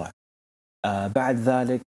بالإخضاع. بعد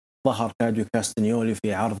ذلك ظهر كاديو كاستنيولي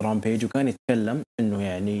في عرض رامبيج، وكان يتكلم إنه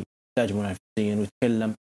يعني يحتاج منافسين،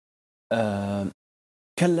 ويتكلم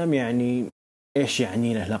تكلم يعني إيش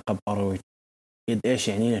يعني له لقب هروج، إيش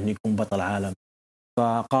يعني له إنه يكون بطل عالم.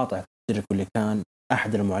 فقاطع جيريكو اللي كان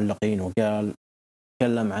أحد المعلقين وقال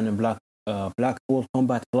تكلم عن بلاك بول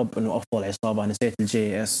كومبات كلوب إنه أفضل عصابة، نسيت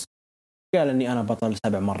الJS. قال إني أنا بطل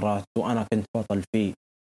 7 مرات، وأنا كنت بطل في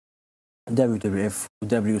WWF و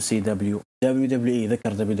WCW WWE،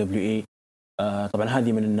 ذكر WWE. طبعا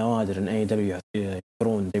هذه من النوادر إن AEW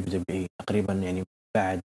يذكرون WWE تقريبا، يعني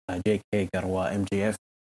بعد جيك هيجر وMJF.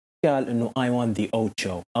 قال إنه I want the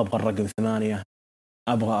Ocho، أبغى الرقم 8،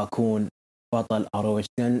 أبغى أكون بطل ROH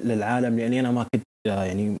للعالم، لأني أنا ما كنت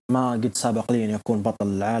يعني ما قد سابق لي أن يكون بطل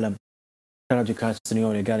العالم. كاديو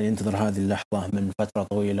كاستنيولي قال ينتظر هذه اللحظة من فترة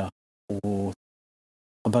طويلة،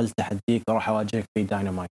 وقبلت تحديك وراح أواجهك في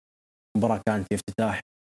داينمايت. المباراة كانت في افتتاح،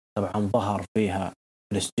 طبعا ظهر فيها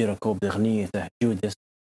كريس جيريكو بأغنيته جودس.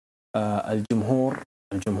 الجمهور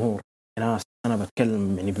ناس، أنا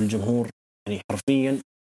بتكلم يعني بالجمهور، يعني حرفيا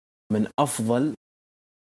من أفضل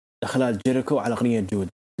دخلات جيريكو على أغنية جود،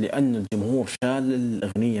 لأن الجمهور شال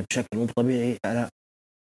الأغنية بشكل مو طبيعي، على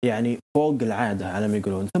يعني فوق العادة على ما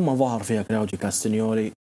يقولون. ثم ظهر فيها كلاوديو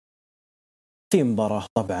كاستانيولي في مباراة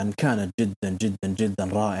طبعا كانت جدا جدا جدا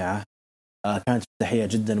رائعة. كانت افتتاحية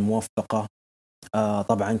جدا موفقة.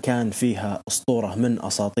 طبعا كان فيها أسطورة من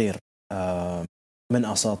أساطير من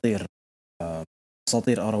أساطير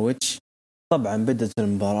أرويتش. طبعا بدت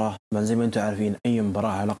المباراة، زي ما انتم عارفين أي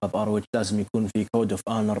مباراة على لقب أرويتش لازم يكون في كود اوف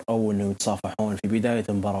آنر، أو إنه يتصافحون في بداية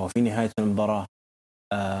المباراة وفي نهاية المباراة.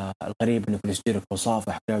 الغريب إنه كريس جيريكو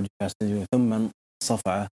صافح كلاوديو كاستانيولي ثم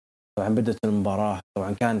صفعه. طبعا بدت المباراة،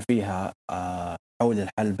 طبعا كان فيها حول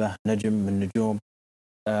الحلبة نجم من نجوم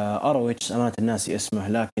أرويتش، أمانة الناس اسمه،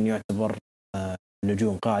 لكن يعتبر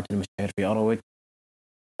نجوم قاعة المشاهير في أرويتش.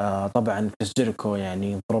 طبعا كريس جيريكو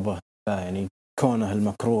يعني ضربه، يعني كونه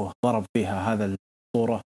المكروه ضرب فيها هذا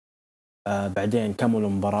الصورة. بعدين كملوا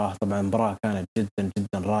المباراة. طبعا المباراة كانت جدا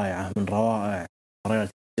جدا رائعة، من روائع مباريات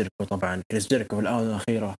جيريكو. طبعا كريس جيريكو في الآونة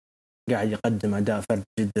الأخيرة قاعد يقدم أداء فرد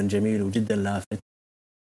جدا جميل وجدا لافت.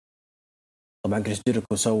 طبعا كريس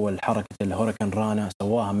جيريكو سوى الحركة الهوريكان رانا،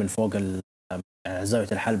 سواها من فوق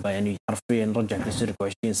زاوية الحلبة، يعني حرفيا رجع كريس جيريكو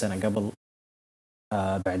 20 سنة قبل.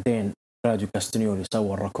 بعدين كلاوديو كاستانيولي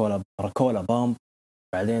سوى الراكولا بامب،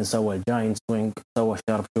 بعدين سوى الجاينت سوينج، سوى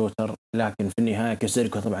الشارب شوتر. لكن في النهاية كريس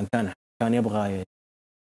جيريكو طبعا كان يبغى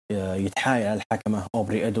يتحايل على الحكمة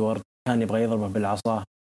أوبري إدوارد، كان يبغى يضربه بالعصا.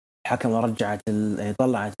 الحكمة رجعت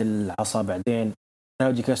طلعت العصا. بعدين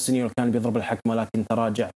كلاوديو كاستانيولي كان بيضرب الحكمة لكن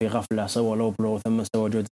تراجع في غفلة، سوى لو بلو ثم سوى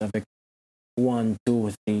جود افكت 1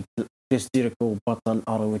 2 3. كريس جيريكو بطل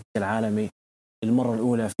أرويتش العالمي المرة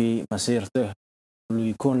الأولى في مسيرته،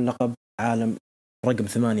 ويكون لقب عالم رقم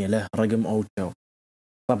 8 له، رقم أوتشو.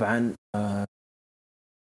 طبعا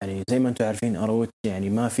يعني زي ما انتم عارفين أرويتش يعني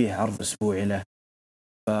ما فيه عرض أسبوعي له،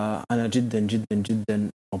 فأنا جدا جدا جدا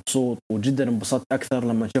مبسوط، وجدا انبسطت أكثر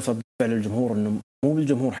لما شفت فعل الجمهور، إنه مو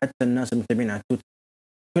بالجمهور، حتى الناس المتابعين على تويتر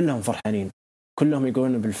كلهم فرحانين، كلهم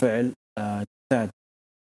يقولون بالفعل تحتاج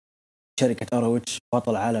شركة أرويتش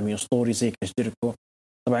بطل عالمي أسطوري زي كريس جيريكو.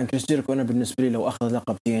 طبعا كريس جيريكو أنا بالنسبة لي لو أخذ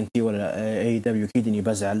لقب TNT ولا AEW أكيد إني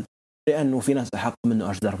بزعل، لأنه في ناس أحق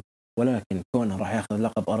منه أجدر، ولكن كونه راح ياخذ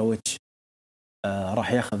لقب أرويتش،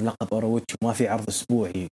 راح ياخذ لقب أرويتش وما في عرض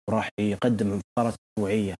أسبوعي، وراح يقدم فقرات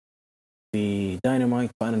أسبوعية في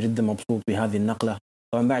داينمايت، فأنا جدا مبسوط بهذه النقلة.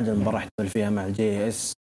 طبعا بعد المباراة احتفل فيها مع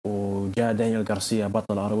JS، وجاء دانيال غارسيا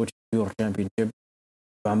بطل أرويتش بيور تشامبيونشيب.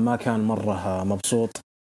 طبعا ما كان مرة مبسوط،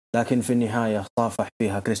 لكن في النهاية صافح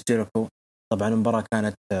فيها كريس جيريكو. طبعا المباراة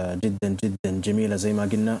كانت جدا جدا جميلة زي ما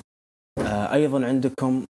قلنا. أيضا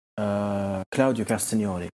عندكم كلاوديو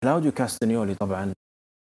كاستانيولي. طبعا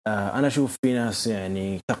أنا أشوف في ناس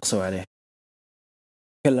يعني تقسوا عليه،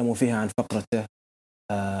 تكلموا فيها عن فقرته،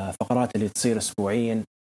 فقرات اللي تصير أسبوعيا،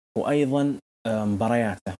 وأيضا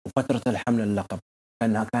مبارياته وفترة الحمل اللقب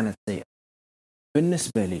أنها كانت سيئة.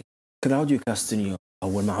 بالنسبة لي كلاوديو كاستانيولي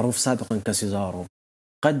هو المعروف سابقا كسيزارو،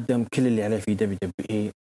 قدم كل اللي عليه في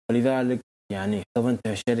WWE، ولذلك يعني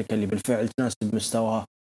احتضنته الشركة اللي بالفعل تناسب مستواه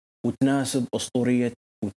وتناسب أسطورية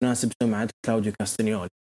وتناسب سمعة كلاوديو كاستانيولي،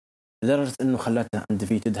 لدرجة أنه خلته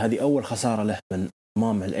undefeated. هذه أول خسارة له من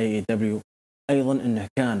أمام ال AEW. أيضا أنه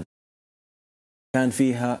كان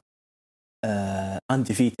فيها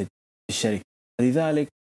undefeated في الشركة، لذلك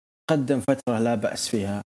قدم فترة لا بأس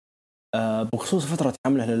فيها. بخصوص فترة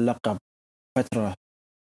حمله للقب، فترة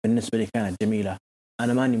بالنسبة لي كانت جميلة.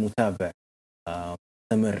 أنا ماني متابع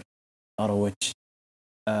مستمر أرويتش،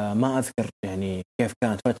 ما أذكر يعني كيف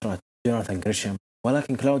كانت فترة جوناثان غريشم،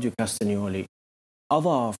 ولكن كلاوديو كاستانيولي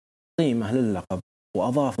أضاف قيمة للقب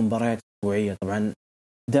وأضاف مباريات أسبوعية. طبعا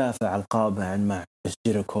دافع القابع مع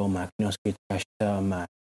جيريكو، مع كينوسكي تاكاشتا، مع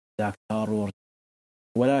داك هارورد،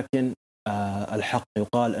 ولكن الحق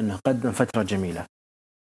يقال أنه قدم فترة جميلة.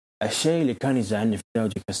 الشيء اللي كان يزعلني في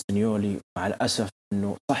كلاوديو كاستانيولي مع الأسف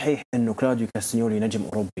أنه صحيح أنه كلاوديو كاستانيولي نجم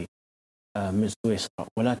أوروبي من سويسرا،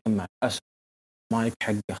 ولكن مع الأسف مايك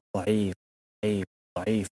حقه ضعيف ضعيف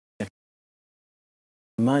ضعيف.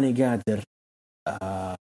 ماني قادر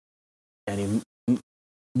يعني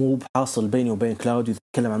مو بحاصل بيني وبين كلاوديو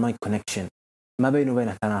تتكلم عن مايك كونكشن، ما بينه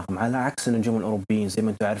وبينه تناغم، على عكس النجوم الأوروبيين زي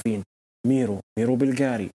ما أنتم عارفين. ميرو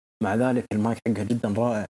بلغاري، مع ذلك المايك حقه جدا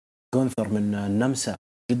رائع. جونثر من النمسا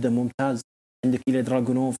جدا ممتاز. عندك إيليا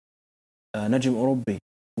دراغونوف نجم أوروبي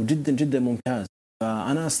وجدا جدا ممتاز.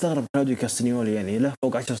 فأنا أستغرب كلاوديو كاستانيولي يعني له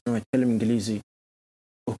فوق 10 سنوات يتكلم إنجليزي،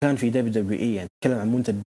 وكان في WWE، يعني يتكلم عن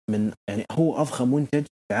منتج من يعني هو أضخم منتج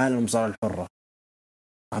في عالم المصارعة الحرة،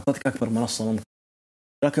 أعطتك أكبر منصة ممكن.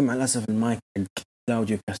 لكن مع الأسف المايك حق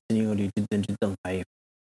كلاوديو كاستانيولي جدا جدا ضعيف،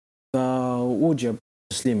 فوجب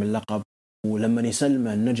تسليم اللقب. ولما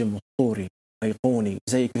يسلمه النجم الأسطوري أيقوني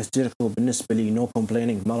زي كريس جيريكو، بالنسبة لي نو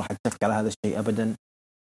كومبلينينج، ما راح أتفق على هذا الشيء أبدا.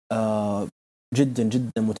 جدا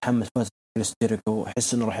جدا متحمس فاز كريس جيريكو،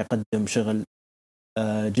 أحس إنه راح يقدم شغل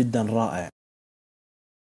جدا رائع.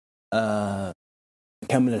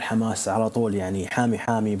 كمل الحماس على طول، يعني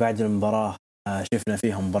حامي بعد المباراة. شفنا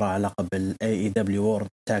فيها مباراة على لقب ال AEW World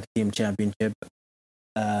Tag Team Championship.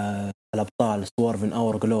 الأبطال سوورف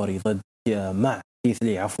اور جلوري ضد مع كيث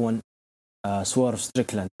لي، عفوا سوورف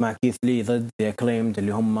ستريكلاند مع كيث لي ضد The Acclaimed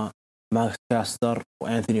اللي هم ماكس كاستر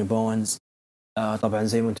وأنثوني بوينز. طبعا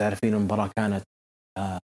زي ما انتم عارفين المباراة كانت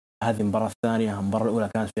هذه المباراة الثانية. المباراة الأولى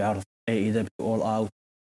كانت في عرض AEW All Out،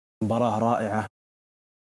 مباراة رائعة.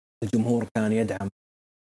 الجمهور كان يدعم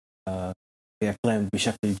The Acclaimed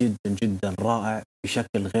بشكل جدا جدا رائع،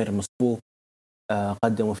 بشكل غير مسبوق.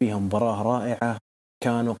 قدموا فيها مباراة رائعة،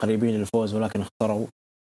 كانوا قريبين للفوز ولكن خسروا.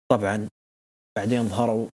 طبعا بعدين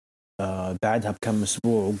ظهروا بعدها بكم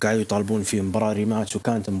أسبوع وقاعدوا يطالبون في مباراة ريماتش،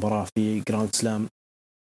 وكانت مباراة في جراند سلام.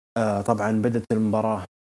 طبعا بدت المباراة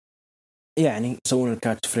يعني يسوون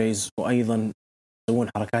الكاتش فريز وأيضا يسوون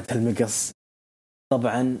حركات المقص.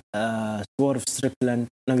 طبعا سوورف ستريكلاند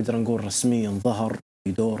نقدر نقول رسميا ظهر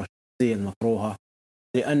في دور الشخصية المكروهة،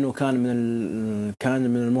 لأنه كان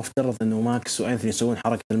من المفترض أنه ماكس وأنثوني يسوون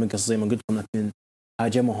حركة المقص زي ما قلت لكم، لكن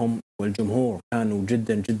هاجمهم والجمهور كانوا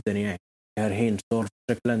جدا جدا يعني كارهين سوورف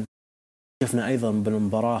ستريكلاند. شفنا أيضا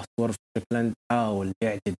بالمباراة سوورف ستريكلاند حاول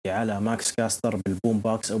يعتدي على ماكس كاستر بالبوم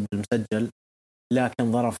باكس أو بالمسجل،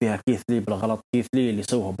 لكن ضرب فيها كيث لي بالغلط. كيث لي اللي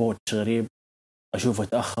سوها بوتش غريب، أشوفه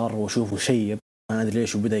تأخر وأشوفه شيب، ما أدري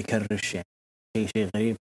ليش، وبدأ يكرش يعني شيء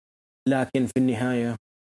غريب. لكن في النهاية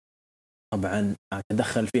طبعا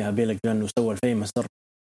تدخل فيها بيل جن وسوى الفيمسر،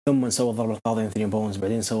 ثم سوى ضرب القاضي أنثوني بونز،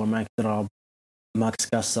 بعدين سوى المايك دراب ماكس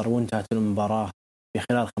كاستر، وانتهت المباراة في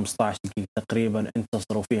خلال 15 دقيقة تقريبا.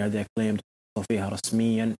 انتصروا فيها The Acclaimed، فيها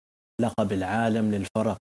رسميا لقب العالم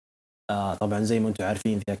للفرق. طبعا زي ما انتم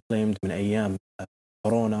عارفين The Acclaimed من أيام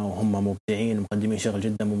كورونا وهم مبدعين ومقدمين شغل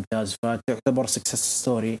جدا ممتاز، فتعتبر سكسس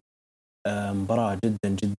ستوري. مباراة جدا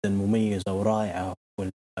جدا مميزة ورائعة،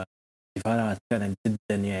 والاحتفالات كانت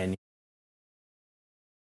جدا يعني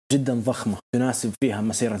جدا ضخمة تناسب فيها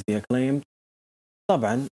مسيرة The Acclaimed.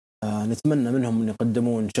 طبعا نتمنى منهم أن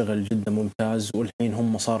يقدمون شغل جدا ممتاز، والحين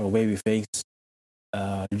هم صاروا بيبي فيس.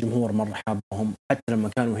 الجمهور مرة حابهم، حتى لما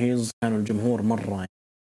كانوا هيلز كانوا الجمهور مرة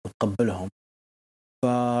متقبلهم.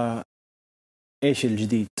 فإيش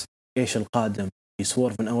الجديد؟ إيش القادم في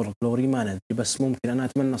سوورف اور جلوري؟ ما ندري، بس ممكن أنا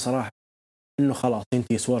أتمنى صراحة إنه خلاص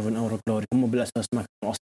ينتهي سوورف اور جلوري. هم بالأساس ما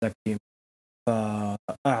كانوا أصلا تاج تيم،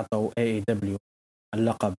 فأعطوا AEW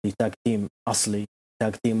اللقب لتاج تيم أصلي،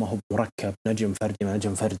 تاج تيم ما هو مركب نجم فردي مع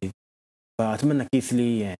نجم فردي. فأتمنى كيث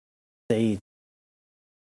لي يعني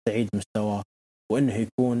سعيد مستواه، وإنه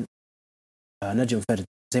يكون نجم فردي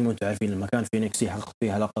زي ما أنتم عارفين لما كان في NXT حقق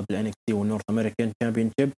فيها لقب NXT والنورث أمريكان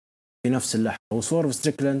تشامبيونشيب في نفس اللحظة. وسورف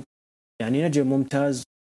ستريكلاند يعني نجم ممتاز،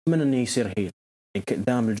 أتمنى إنه يصير هيل،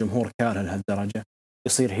 دام الجمهور كاره لهالدرجة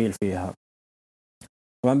يصير هيل فيها.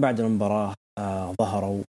 طبعا بعد المباراة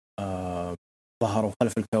ظهروا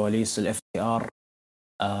خلف الكواليس ال FTR،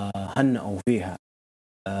 هنأوا فيها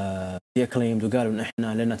The Acclaimed وقالوا إن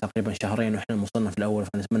إحنا لنا تقريبا شهرين وإحنا المصنف الأول،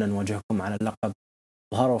 فنتمنى نواجهكم على اللقب.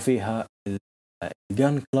 ظهروا فيها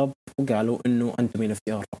الجان كلوب وقالوا إنه أنتم من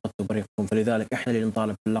FTR فقدتوا بريقكم، فلذلك إحنا اللي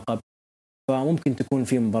نطالب باللقب. فممكن تكون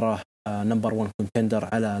في مباراة نمبر 1 كونتندر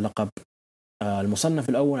على لقب المصنف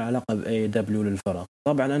الأول، على لقب AEW للفرق.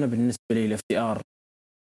 طبعا أنا بالنسبة لي ال FTR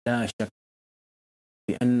لا شك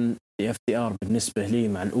بأن FTR بالنسبة لي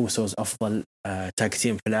مع الأوسوس أفضل تاج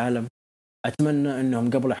تيم في العالم. أتمنى أنهم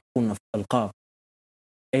قبل يحققون ألقاب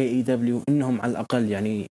AEW إنهم على الأقل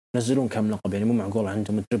يعني نزلون كم لقب، يعني مو معقول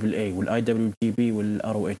عندهم التريبل A والIWGP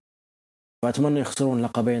والROH، فأتمنى يخسرون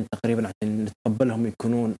لقبين تقريبا عشان نتقبلهم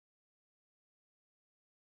يكونون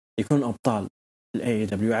أبطال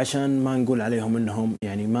AEW، عشان ما نقول عليهم إنهم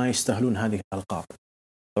يعني ما يستاهلون هذه الألقاب.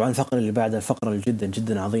 طبعا الفقرة اللي بعدها الفقرة جدا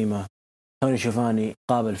جدا عظيمة، توني شيفاني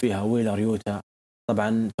قابل فيها ويلر يوتا.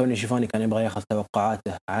 طبعا توني شيفاني كان يبغى ياخذ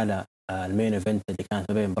توقعاته على المين ايفنت اللي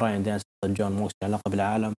كانت بين براين دانس ضد جون موكسلي على لقب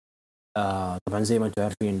العالم. طبعا زي ما انتم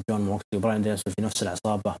عارفين جون موكسلي وبراين دانس في نفس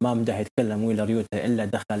العصابة، ما مدح يتكلم ويلر يوتا إلا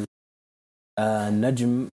دخل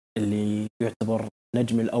النجم اللي يعتبر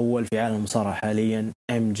نجم الأول في عالم المصارعة حاليا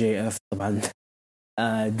MJF. طبعا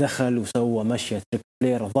دخل وسوى مشية ريك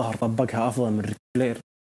فلير، ظهر طبقها أفضل من ريك فلير.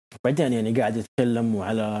 بعدين يعني قاعد يتكلم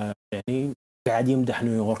وعلى يعني قاعد يمدح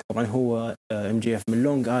نيويورك. طبعا هو MJF من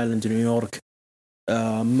لونج آيلاند نيويورك،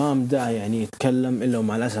 ما مداه يعني يتكلم إلا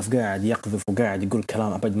ومع الأسف قاعد يقذف وقاعد يقول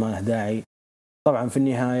كلام أبد ما له داعي. طبعا في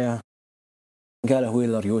النهاية قال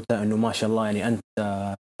ويلر يوتا إنه ما شاء الله يعني أنت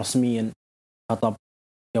رسميا خطب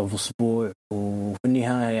قبل أسبوع، وفي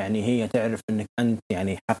النهاية يعني هي تعرف إنك أنت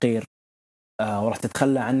يعني حقير، وراح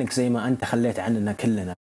تتخلى عنك زي ما أنت خليت عننا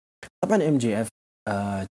كلنا. طبعا ام جي اف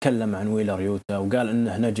تكلم عن ويلر يوتا وقال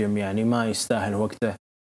إنه نجم يعني ما يستاهل وقته،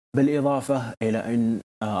 بالإضافة إلى أن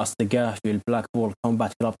أصدقائه في البلاك بول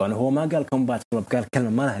كومبات كلاب، طبعا هو ما قال كومبات كلاب، قال كلمة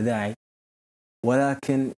ما لها داعي،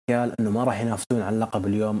 ولكن قال أنه ما راح ينافسون على اللقب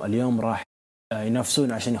اليوم راح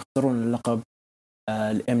ينافسون عشان يخسرون اللقب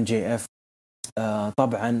الام جي اف.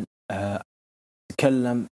 طبعا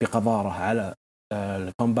تكلم بقذارة على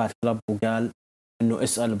الكومبات كلاب وقال انه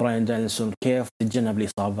اسأل براين دانيلسون كيف تتجنب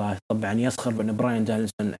الاصابات. طبعا يسخر بان براين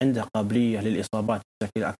دانيلسون عنده قابلية للاصابات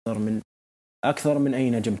بشكل اكثر من اي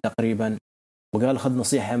نجم تقريبا، وقال خذ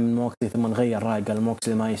نصيحة من موكسلي ثم غير رأي، قال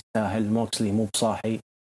موكسلي ما يستاهل، موكسلي مو بصاحي.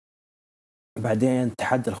 بعدين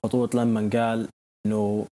تحدى الخطوط لما قال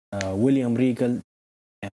انه ويليام ريجل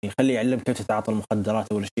يعني خليه يعلمك كيف تتعاطى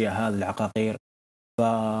المخدرات والاشياء هذه العقاقير،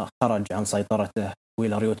 فخرج عن سيطرته.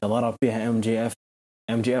 ويلر يوتا ضرب فيها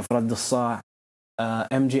ام جي اف رد الصاع.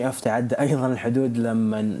 ام جي اف تعدى ايضا الحدود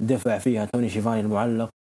لما دفع فيها توني شيفاني المعلق،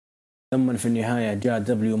 ثم في النهاية جاء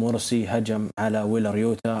دبليو مورسي هجم على ويلر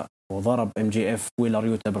يوتا وضرب ام جي اف ويلر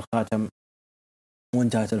يوتا بالخاتم،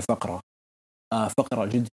 وانتهت الفقرة. فقرة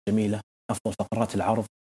جدا جميلة، أفضل فقرات العرض،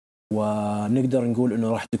 ونقدر نقول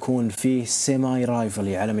إنه راح تكون في سيماي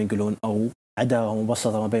رايفلي على ما يقولون، أو عداوة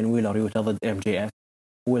مبسطة ما بين ويلر يوتا ضد ام جي اف.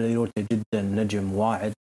 ويلر يوتا جدا نجم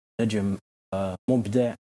واعد، نجم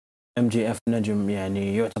مبدع. ام جي اف نجم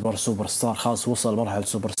يعني يعتبر سوبر ستار، خاص وصل مرحلة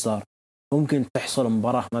سوبر ستار. ممكن تحصل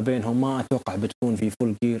مباراة ما بينهم، ما أتوقع بتكون في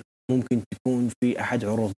فول جير، ممكن تكون في أحد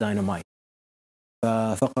عروض داينمايت.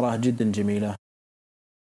 ففقرة جدا جميلة.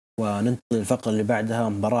 وننتقل للفقرة اللي بعدها،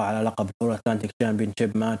 مباراة على لقب الأول أتلانتيك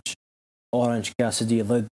تشامبيونشيب ماتش، أورنج كاسدي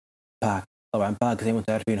ضد باك. طبعا باك زي ما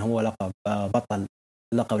تعرفين هو لقب بطل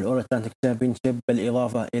لقب الأول أتلانتيك تشامبيونشيب،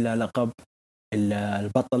 بالإضافة إلى لقب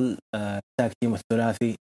البطل تاج تيم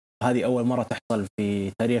الثلاثي. هذه أول مرة تحصل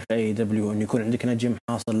في تاريخ اي دبليو أن يكون عندك نجم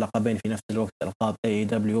حاصل لقبين في نفس الوقت، ألقاب اي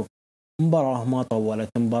دبليو. مباراة ما طولت،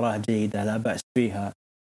 مباراة جيدة لا بأس فيها.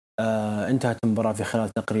 انتهت المباراة في خلال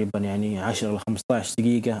تقريبا يعني 10 إلى 15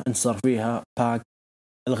 دقيقة، انتصر فيها باك.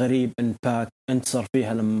 الغريب ان باك انتصر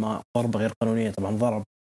فيها لما ضربة غير قانونية، طبعا ضرب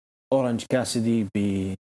أورنج كاسدي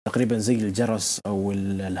بتقريبا زي الجرس أو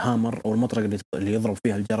الهامر أو المطرقة اللي يضرب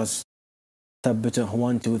فيها الجرس، ثبته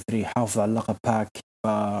 1 2 3، حافظ على اللقب باك.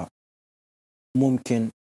 فممكن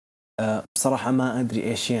بصراحة ما أدري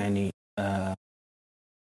إيش يعني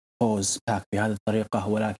فوز باك بهذه الطريقة،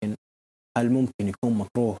 ولكن هل ممكن يكون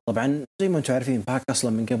مكروه؟ طبعا زي ما انتم عارفين باك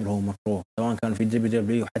اصلا من قبل هو مكروه، سواء كان في دبليو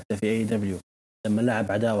دبليو وحتى في اي دبليو لما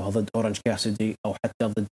لعب عداوه ضد اورنج كاسدي او حتى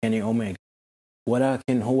ضد كيني اوميجا،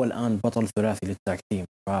 ولكن هو الان بطل ثلاثي للتاج تيم.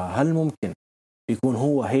 فهل ممكن يكون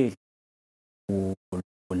هو هيل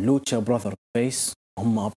واللوتشا براذر فيس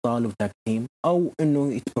هم ابطال وتاج تيم، او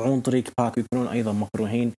انه يتبعون طريق باك ويكونون ايضا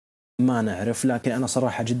مكروهين؟ ما نعرف. لكن انا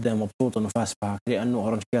صراحه جدا مبسوط انه فاز باك، لانه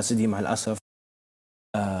اورنج كاسدي مع الاسف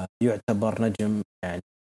يعتبر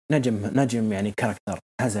نجم يعني كاركتر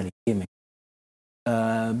هزلي جيمك.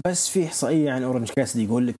 بس في إحصائية عن أورنج كاسدي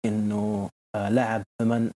يقول لك إنه لعب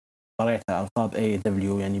 8 مباريات على ألقاب اي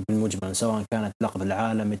دبليو يعني بالمجمل، سواء كانت لقب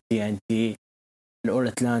العالم، التي ان تي، الأول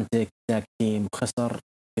أتلانتيك، تاك تيم، وخسر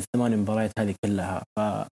في 8 مباريات هذه كلها. ف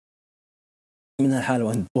من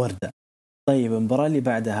الحالة وردة. طيب المباراة اللي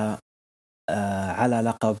بعدها على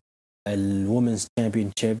لقب الومنز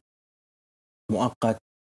تشامبيونشيب مؤقت،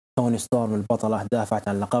 توني ستورم البطلة دافعت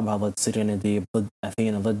عن لقبها ضد سيرينا ديب، ضد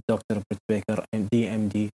أثينا، ضد دكتور بريت بيكر دي ام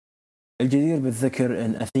دي. الجدير بالذكر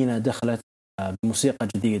أن أثينا دخلت بموسيقى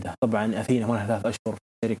جديدة. طبعا أثينا هنا 3 أشهر في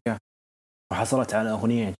الشركة وحصلت على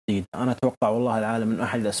أغنية جديدة. أنا أتوقع والله العالم من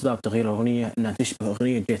أحد الأسباب تغيير الأغنية أنها تشبه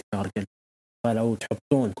أغنية جيت كارجل، فلو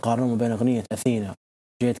تقارنون بين أغنية أثينا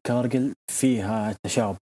جيت كارجل فيها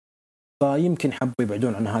تشابه، فيمكن حبوا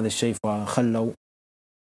يبعدون عن هذا الشيء، فخلوا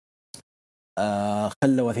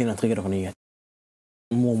خلوا أثينا تغير أغنية.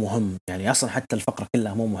 مو مهم يعني أصلا، حتى الفقرة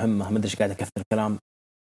كلها مو مهمة، ما أدري إيش قاعد أكثر كلام.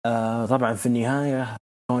 طبعا في النهاية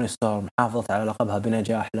توني ستورم حافظت على لقبها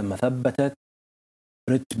بنجاح لما ثبتت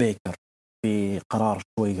بريت بيكر في قرار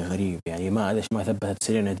شوي غريب. يعني ما أدري ما ثبتت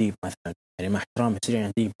سيرينا ديب مثلا، يعني مع احترام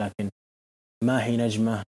سيرينا ديب، لكن ما هي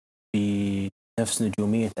نجمة بنفس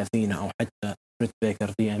نجومية أثينا أو حتى بريت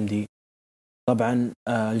بيكر دي ام دي. طبعا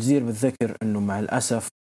الجدير بالذكر أنه مع الأسف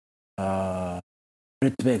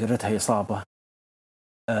بريت بيكر جتها إصابة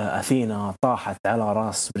أثينا طاحت على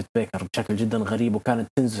راس بريت بيكر بشكل جدا غريب، وكانت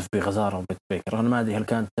تنزف بغزارة بريت بيكر. أنا ما أدري هل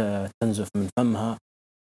كانت تنزف من فمها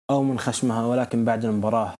أو من خشمها، ولكن بعد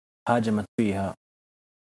المباراة هاجمت فيها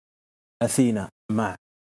أثينا مع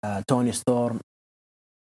توني ستورم،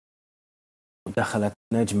 ودخلت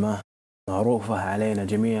نجمة معروفة علينا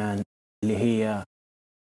جميعا اللي هي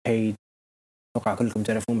بيج. أتوقع كلكم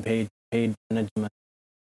تعرفون بيج نجمة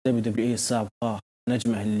WWE السابقة،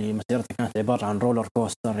 نجمة اللي مسيرتها كانت عبارة عن رولر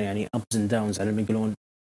كوستر، يعني أبز اند داونز على ما يقولون.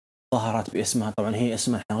 ظهرت باسمها، طبعا هي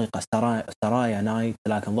اسمها الحقيقة سرايا نايت،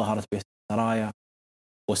 لكن ظهرت باسم سرايا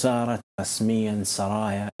وصارت رسميا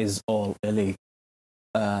سرايا is all elite.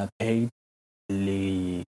 بيج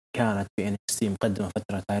اللي كانت في NXT مقدمة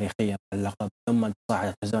فترة تاريخية باللقب، ثم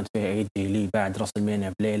صعدت حزمت فيها AJ لي بعد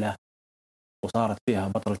راسلمانيا بليلة، وصارت فيها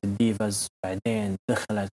بطلة الديفاز. بعدين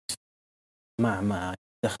دخلت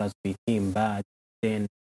دخلت في تيم باد. بعدين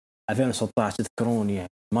 2016 تذكرون يعني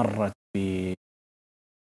مرت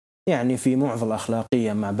في معضلة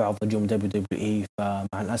أخلاقية مع بعض نجوم WWE،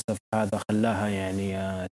 فمع الأسف هذا خلاها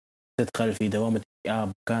يعني تدخل في دوامة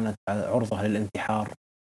اكتئاب، وكانت عرضة للانتحار،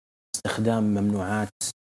 استخدام ممنوعات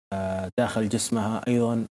داخل جسمها،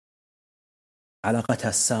 أيضا علاقتها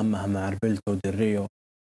السامة مع روبرتو ديل ريو.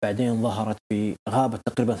 بعدين غابت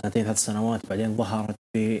تقريبا 2-3 سنوات، بعدين ظهرت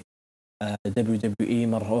في WWE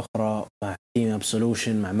مرة أخرى مع تيم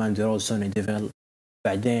أبسولوشن مع ماندي روز سوني ديفل.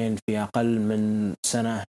 بعدين في أقل من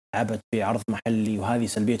سنة لعبت في عرض محلي، وهذه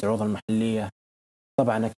سلبية العروض المحلية.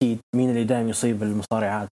 طبعا أكيد مين اللي دائم يصيب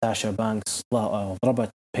المصارعات؟ ساشا بانكس. ضربت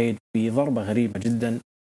بيج بضربة غريبة جدا.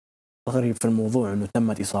 غريب في الموضوع أنه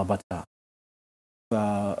تمت إصابتها،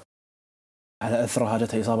 فعلى أثرها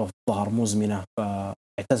جتها إصابة في الظهر مزمنة،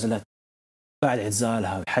 فاعتزلت بعد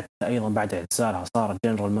اعتزالها. حتى أيضا بعد اعتزالها صارت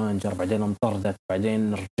جنرال مانجر، بعدين انطردت،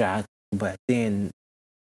 بعدين رجعت، وبعدين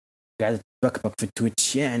قاعدة تبكبك في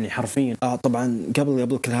التويتش يعني حرفيا. طبعا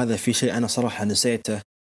قبل كل هذا في شيء أنا صراحة نسيته.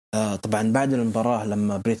 طبعا بعد المباراة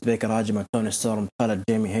لما بريت بيكر هاجمت توني ستورم، دخلت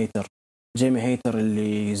جيمي هيتر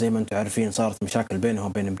اللي زي ما انتم عارفين صارت مشاكل بينها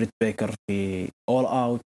وبين بريت بيكر في أول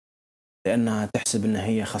أوت، لأنها تحسب أن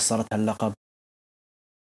هي خسرتها اللقب.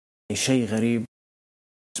 شيء غريب.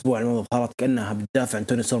 الأسبوع الماضي ظهرت كأنها بتدافع عن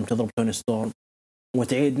توني ستورم، تضرب توني ستورم،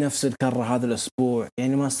 وتعيد نفس الكرة هذا الأسبوع.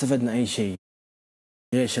 يعني ما استفدنا أي شيء،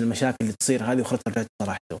 ليش المشاكل اللي تصير هذه وخلت رجعت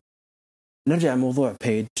صراحته. نرجع لموضوع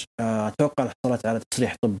بيج. أتوقع حصلت على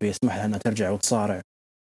تصريح طبي يسمح لها أنها ترجع وتصارع،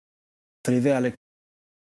 فلذلك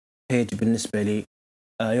بيج بالنسبة لي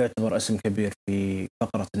يعتبر اسم كبير في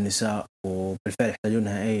فقرة النساء، وبالفعل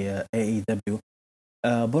يحتاجونها AEW.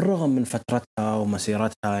 بالرغم من فترتها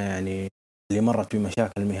ومسيرتها يعني اللي مرت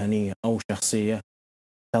بمشاكل مهنية أو شخصية،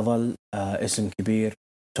 تظل اسم كبير.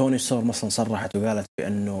 توني ستورم أصلا صرحت وقالت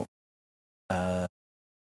بأنه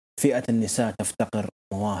فئة النساء تفتقر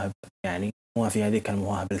مواهب، يعني ما في هذيك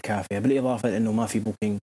المواهب الكافية، بالإضافة لأنه ما في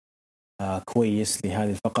بوكينج كويس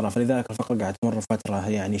لهذه الفقرة، فلذلك الفقرة قاعد تمر فترة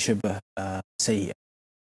يعني شبه سيئة.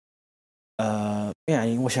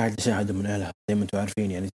 يعني وشاهد من أهلها زي ما أنتم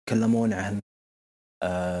عارفين، يعني يتكلمون عن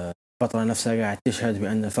الفقرة نفسها قاعد تشهد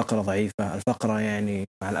بأن الفقرة ضعيفة. الفقرة يعني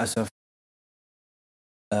مع الأسف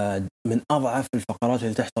من أضعف الفقرات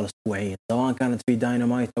اللي تحصل أسبوعيا، سواء كانت في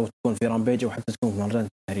داينمايت أو تكون في رامبيج أو حتى تكون في مهرجان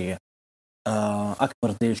التحرية.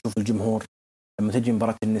 أكبر دليل شوف الجمهور لما تجي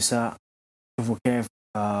مباراة النساء، شوفوا كيف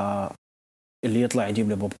اللي يطلع يجيب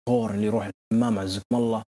له بوب كورن، اللي يروح الحمام عزكم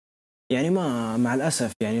الله. يعني ما مع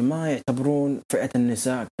الأسف يعني ما يعتبرون فئة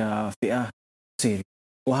النساء كفئة سيري،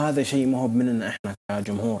 وهذا شيء ما هو مننا إحنا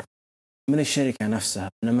كجمهور، من الشركة نفسها،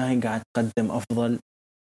 إنما هي قاعد تقدم أفضل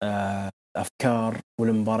أفكار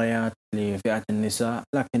والمباريات لفئة النساء.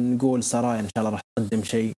 لكن نقول سرايا إن شاء الله راح تقدم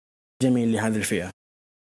شيء جميل لهذه الفئة.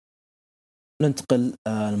 ننتقل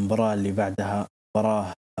المباراة اللي بعدها،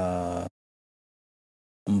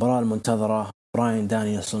 مباراة المنتظرة، براين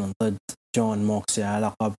دانيلسون ضد جون موكسي على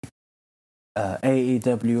لقب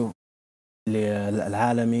AEW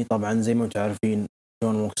للعالمي. طبعا زي ما انتم عارفين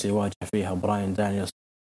جون موكسي واجه فيها براين دانيلسون،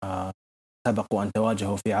 سبق وأن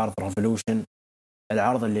تواجهوا في عرض ريفولوشن،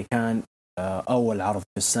 العرض اللي كان أول عرض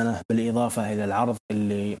في السنة، بالإضافة إلى العرض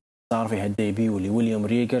اللي صار فيها الديبيو لويليام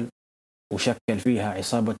ريجل وشكل فيها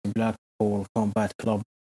عصابة بلاك بول كومبات كلوب.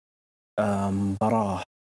 مباراة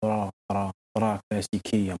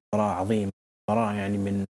كلاسيكية، مباراة عظيمة، مباراة يعني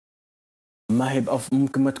من ما هي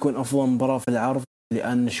ممكن ما تكون أفضل مباراة في العرض،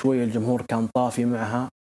 لأن شوية الجمهور كان طافي معها،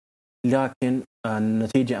 لكن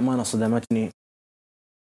النتيجة أمانة صدمتني.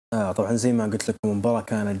 طبعا زي ما قلت لكم المباراة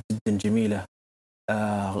كانت جدا جميلة.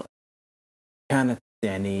 كانت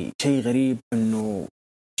يعني شيء غريب إنه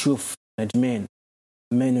تشوف نجمين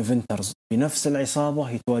مين ايفنترز في نفس العصابة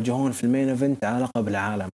يتواجهون في المين ايفنت على لقب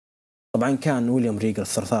العالم. طبعا كان ويليام ريجل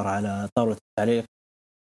الثرثار على طاولة التعليق.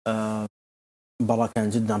 مباراة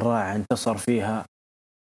كانت جدا رائعة، انتصر فيها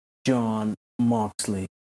جون موكسلي.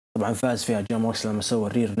 طبعا فاز فيها جون موكسلي لما سوى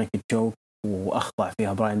الرير نيكد جوك وأخضع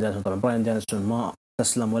فيها براين دانيلسون. طبعا براين دانيلسون ما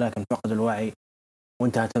تسلم ولكن فقد الوعي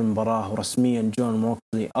وانتهت المباراة، ورسميا جون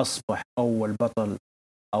موكسلي أصبح أول بطل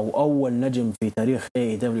أو أول نجم في تاريخ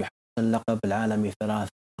AEW يحقق اللقب العالمي 3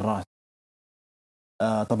 مرات.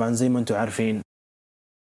 طبعا زي ما انتم عارفين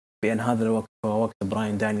بأن هذا الوقت هو وقت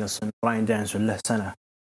براين دانيلسون له سنة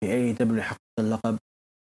في AEW يحقق اللقب.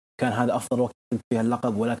 كان هذا أفضل وقت فيها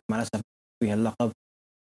اللقب، ولكن مع الأسف فيها اللقب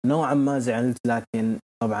نوعا ما زعلت. لكن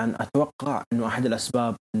طبعا أتوقع أنه أحد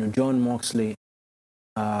الأسباب أنه جون موكسلي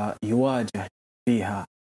يواجه فيها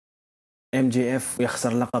MJF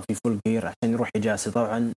ويخسر اللقب في فول جير عشان يروح يجاسي.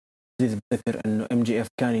 طبعا زيد بذكر أنه MJF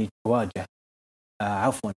كان يواجه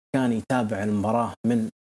كان يتابع المباراة من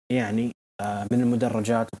من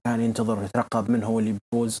المدرجات، وكان ينتظر ويترقب من هو اللي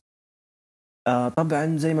بيفوز.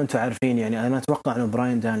 طبعا زي ما انتم عارفين أنا أتوقع أنه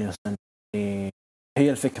براين دانيلسون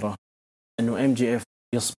هي الفكرة أنه MJF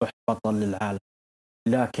يصبح بطل للعالم،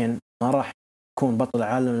 لكن ما راح يكون بطل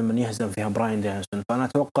العالم لما يهزم فيها براين دانيلسون. فأنا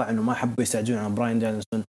أتوقع أنه ما حبوا يستعجلون على براين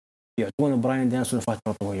دانيلسون، يعطون براين دانيلسون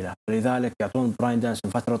فترة طويلة. ولذلك يعطون براين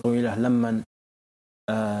دانيلسون فترة طويلة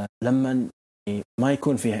لما ما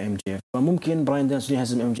يكون فيها MJF. فممكن براين دانيلسون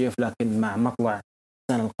يهزم MJF لكن مع مطلع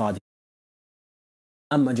السنة القادمة.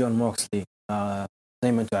 أما جون موكسلي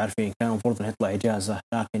زي ما أنتم عارفين كان المفروض أن يطلع إجازة،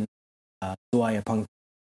 لكن دوايا بانك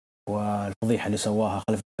والفضيحة اللي سواها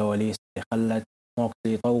خلف الكواليس اللي خلت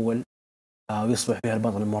موكسلي يطول ويصبح فيها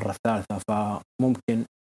البطل المرة الثالثة. فممكن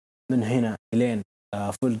من هنا إلين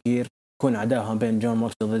فول جير يكون عداوة بين جون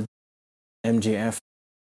موكسلي ضد MJF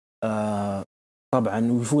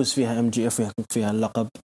طبعا، ويفوز فيها MJF ويحقق فيها اللقب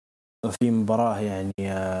في مباراة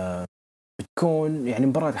بتكون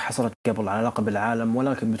مباراة حصلت قبل على لقب العالم،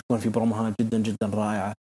 ولكن بتكون في بروموهات جدا جدا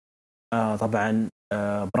رائعة. طبعا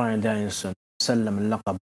براين دانيلسون سلم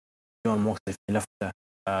اللقب جون موكسلي في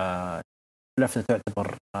لفتة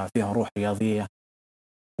تعتبر فيها روح رياضية،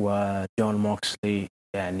 وجون موكسلي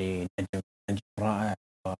نجم رائع.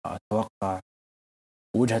 وأتوقع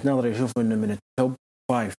وجهة نظري أشوف إنه من التوب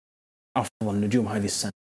 5 أفضل نجوم هذه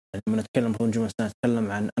السنة. لما نتكلم عن نجوم السنة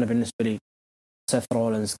نتكلم عن أنا بالنسبة لي سيث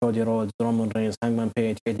رولينز، كودي رودز، رومان رينز، هانجمان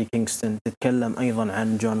بيج، إيدي كينغستون. تتكلم أيضا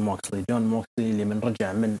عن جون موكسلي اللي من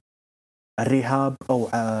رجع من الريهاب أو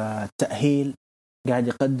التأهيل قاعد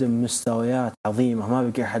يقدم مستويات عظيمة، ما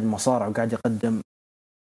بقى أحد مصارع وقاعد يقدم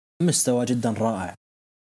مستوى جدا رائع.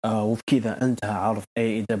 وبكذا انتهى عرض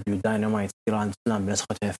AEW داينمايت جراند سلام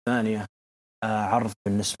بنسخته الثانية. عرض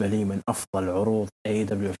بالنسبة لي من أفضل عروض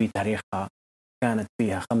AEW في تاريخها. كانت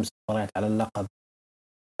فيها 5 مباريات على اللقب،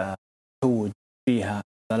 توج فيها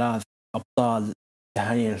 3 أبطال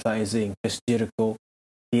تهاني الفائزين كريس جيريكو،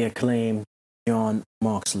 The Acclaim، جون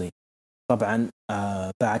موكسلي. طبعا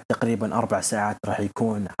بعد تقريبا 4 ساعات راح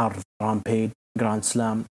يكون عرض رامبيج جراند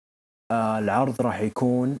سلام. العرض راح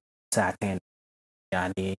يكون 2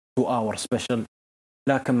 ساعة 2 hour special،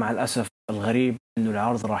 لكن مع الأسف الغريب إنه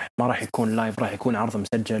العرض ما راح يكون لايف، راح يكون عرض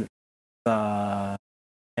مسجل. ف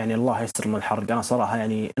الله يستر من الحرق. أنا صراحة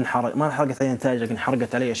ما انحرقت علي نتائج، لكن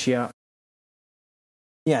حرقت علي أشياء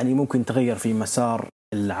ممكن تغير في مسار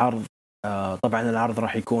العرض. طبعا العرض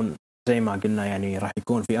راح يكون زي ما قلنا راح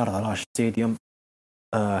يكون في أرض هروج ستاديوم.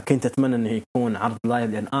 كنت أتمنى إنه يكون عرض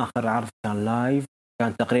لايف، لأن آخر عرض كان لايف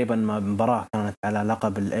كان تقريبا مباراة كانت على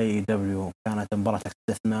لقب AEW، كانت مباراة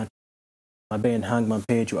احداث ماتش ما بين هانجمان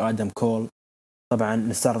بيج وآدم كول. طبعا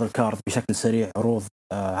نستعرض الكارد بشكل سريع.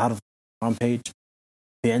 عرض رامبيج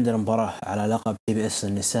في عندنا مباراة على لقب TBS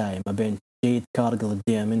النسائي ما بين جيد كارجل ضد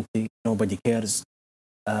ديامنتي Nobody Cares.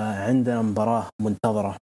 عندنا مباراة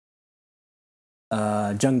منتظرة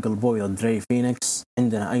جنجل بوي ضد ري فينيكس.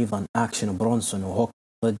 عندنا أيضا أكشن برونسون وهوك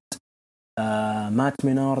ضد مات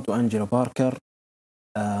مينارد وأنجيلو باركر.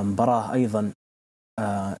 مباراة أيضا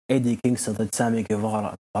إيدي كينغستون ضد سامي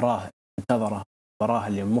جيفارا. مباراة منتظرة، مباراة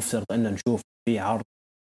اللي مفترض أن نشوف في عرض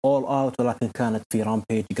all out، ولكن كانت في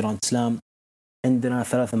رامبيج جراند سلام. عندنا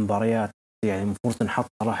 3 مباريات المفروض تنحط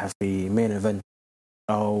صراحة في مين إيفنت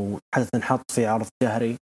أو حتى تنحط في عرض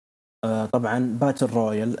شهري. طبعا باتل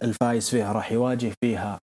رويال الفائز فيها راح يواجه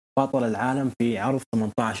فيها بطل العالم في عرض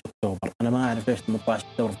 18 أكتوبر. أنا ما أعرف ليش 18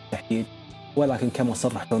 أكتوبر بالتحديد، ولكن كما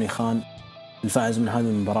صرح توني خان الفائز من هذه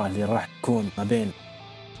المباراة اللي راح تكون ما بين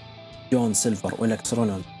جون سيلفر وإلكس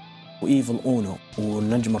رونالد وإيفل أونو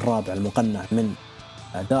والنجم الرابع المقنع من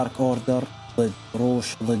دارك أوردر ضد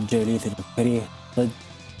روش ضد جاي ليثل الكريه ضد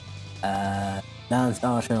لانس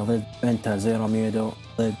آرشر ضد بنتا زيرو ميدو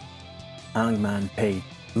ضد هانجمان بيج.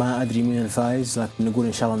 ما أدري مين الفائز، لكن نقول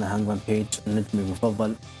إن شاء الله أن هانجمان بيج النجم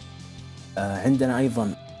المفضل. عندنا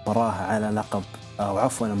أيضا مباراة على لقب أو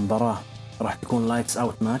عفوا مباراة راح تكون لايتس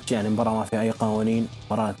أوت ماتش، يعني مباراة ما في أي قوانين،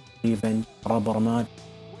 مباراة ريفن رابر مات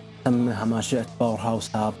سمها ما شئت، باور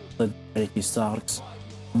هاوس هاب ضد ريكي ستاركس.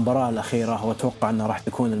 المباراة الأخيرة وأتوقع أنها راح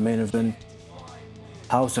تكون المين ايفنت،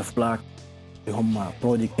 هاوس اوف بلاك اللي هم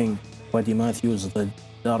برودي كينج ودي ماثيوز ضد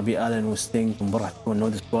داربي آلن وستينج. مباراة تكون نو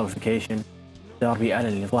ديسكواليفيكيشن. داربي آلن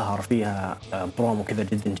اللي ظهر فيها برومو كذا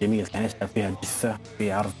جدا جميل، كان يسحب فيها جثة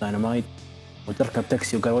في عرض داينمايت وتركب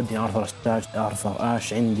تاكسي وقال ودي آرثر ستاج آرثر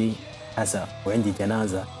آش عندي حسا وعندي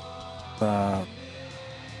جنازة.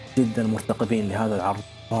 جدا مرتقبين لهذا العرض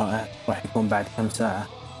رائع، راح يكون بعد كم ساعة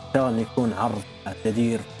إن شاء الله يكون عرض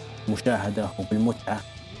جدير مشاهدة وبالمتعة.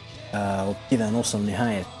 وبكذا نوصل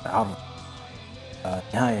نهاية عرض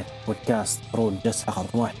نهاية بودكاست هروج حلقة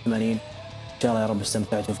 81. إن شاء الله يا رب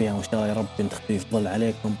استمتعتوا فيها، وإن شاء الله يا رب كنت خفيف ظل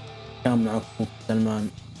عليكم. كان معكم سلمان،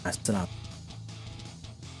 مع السلامة.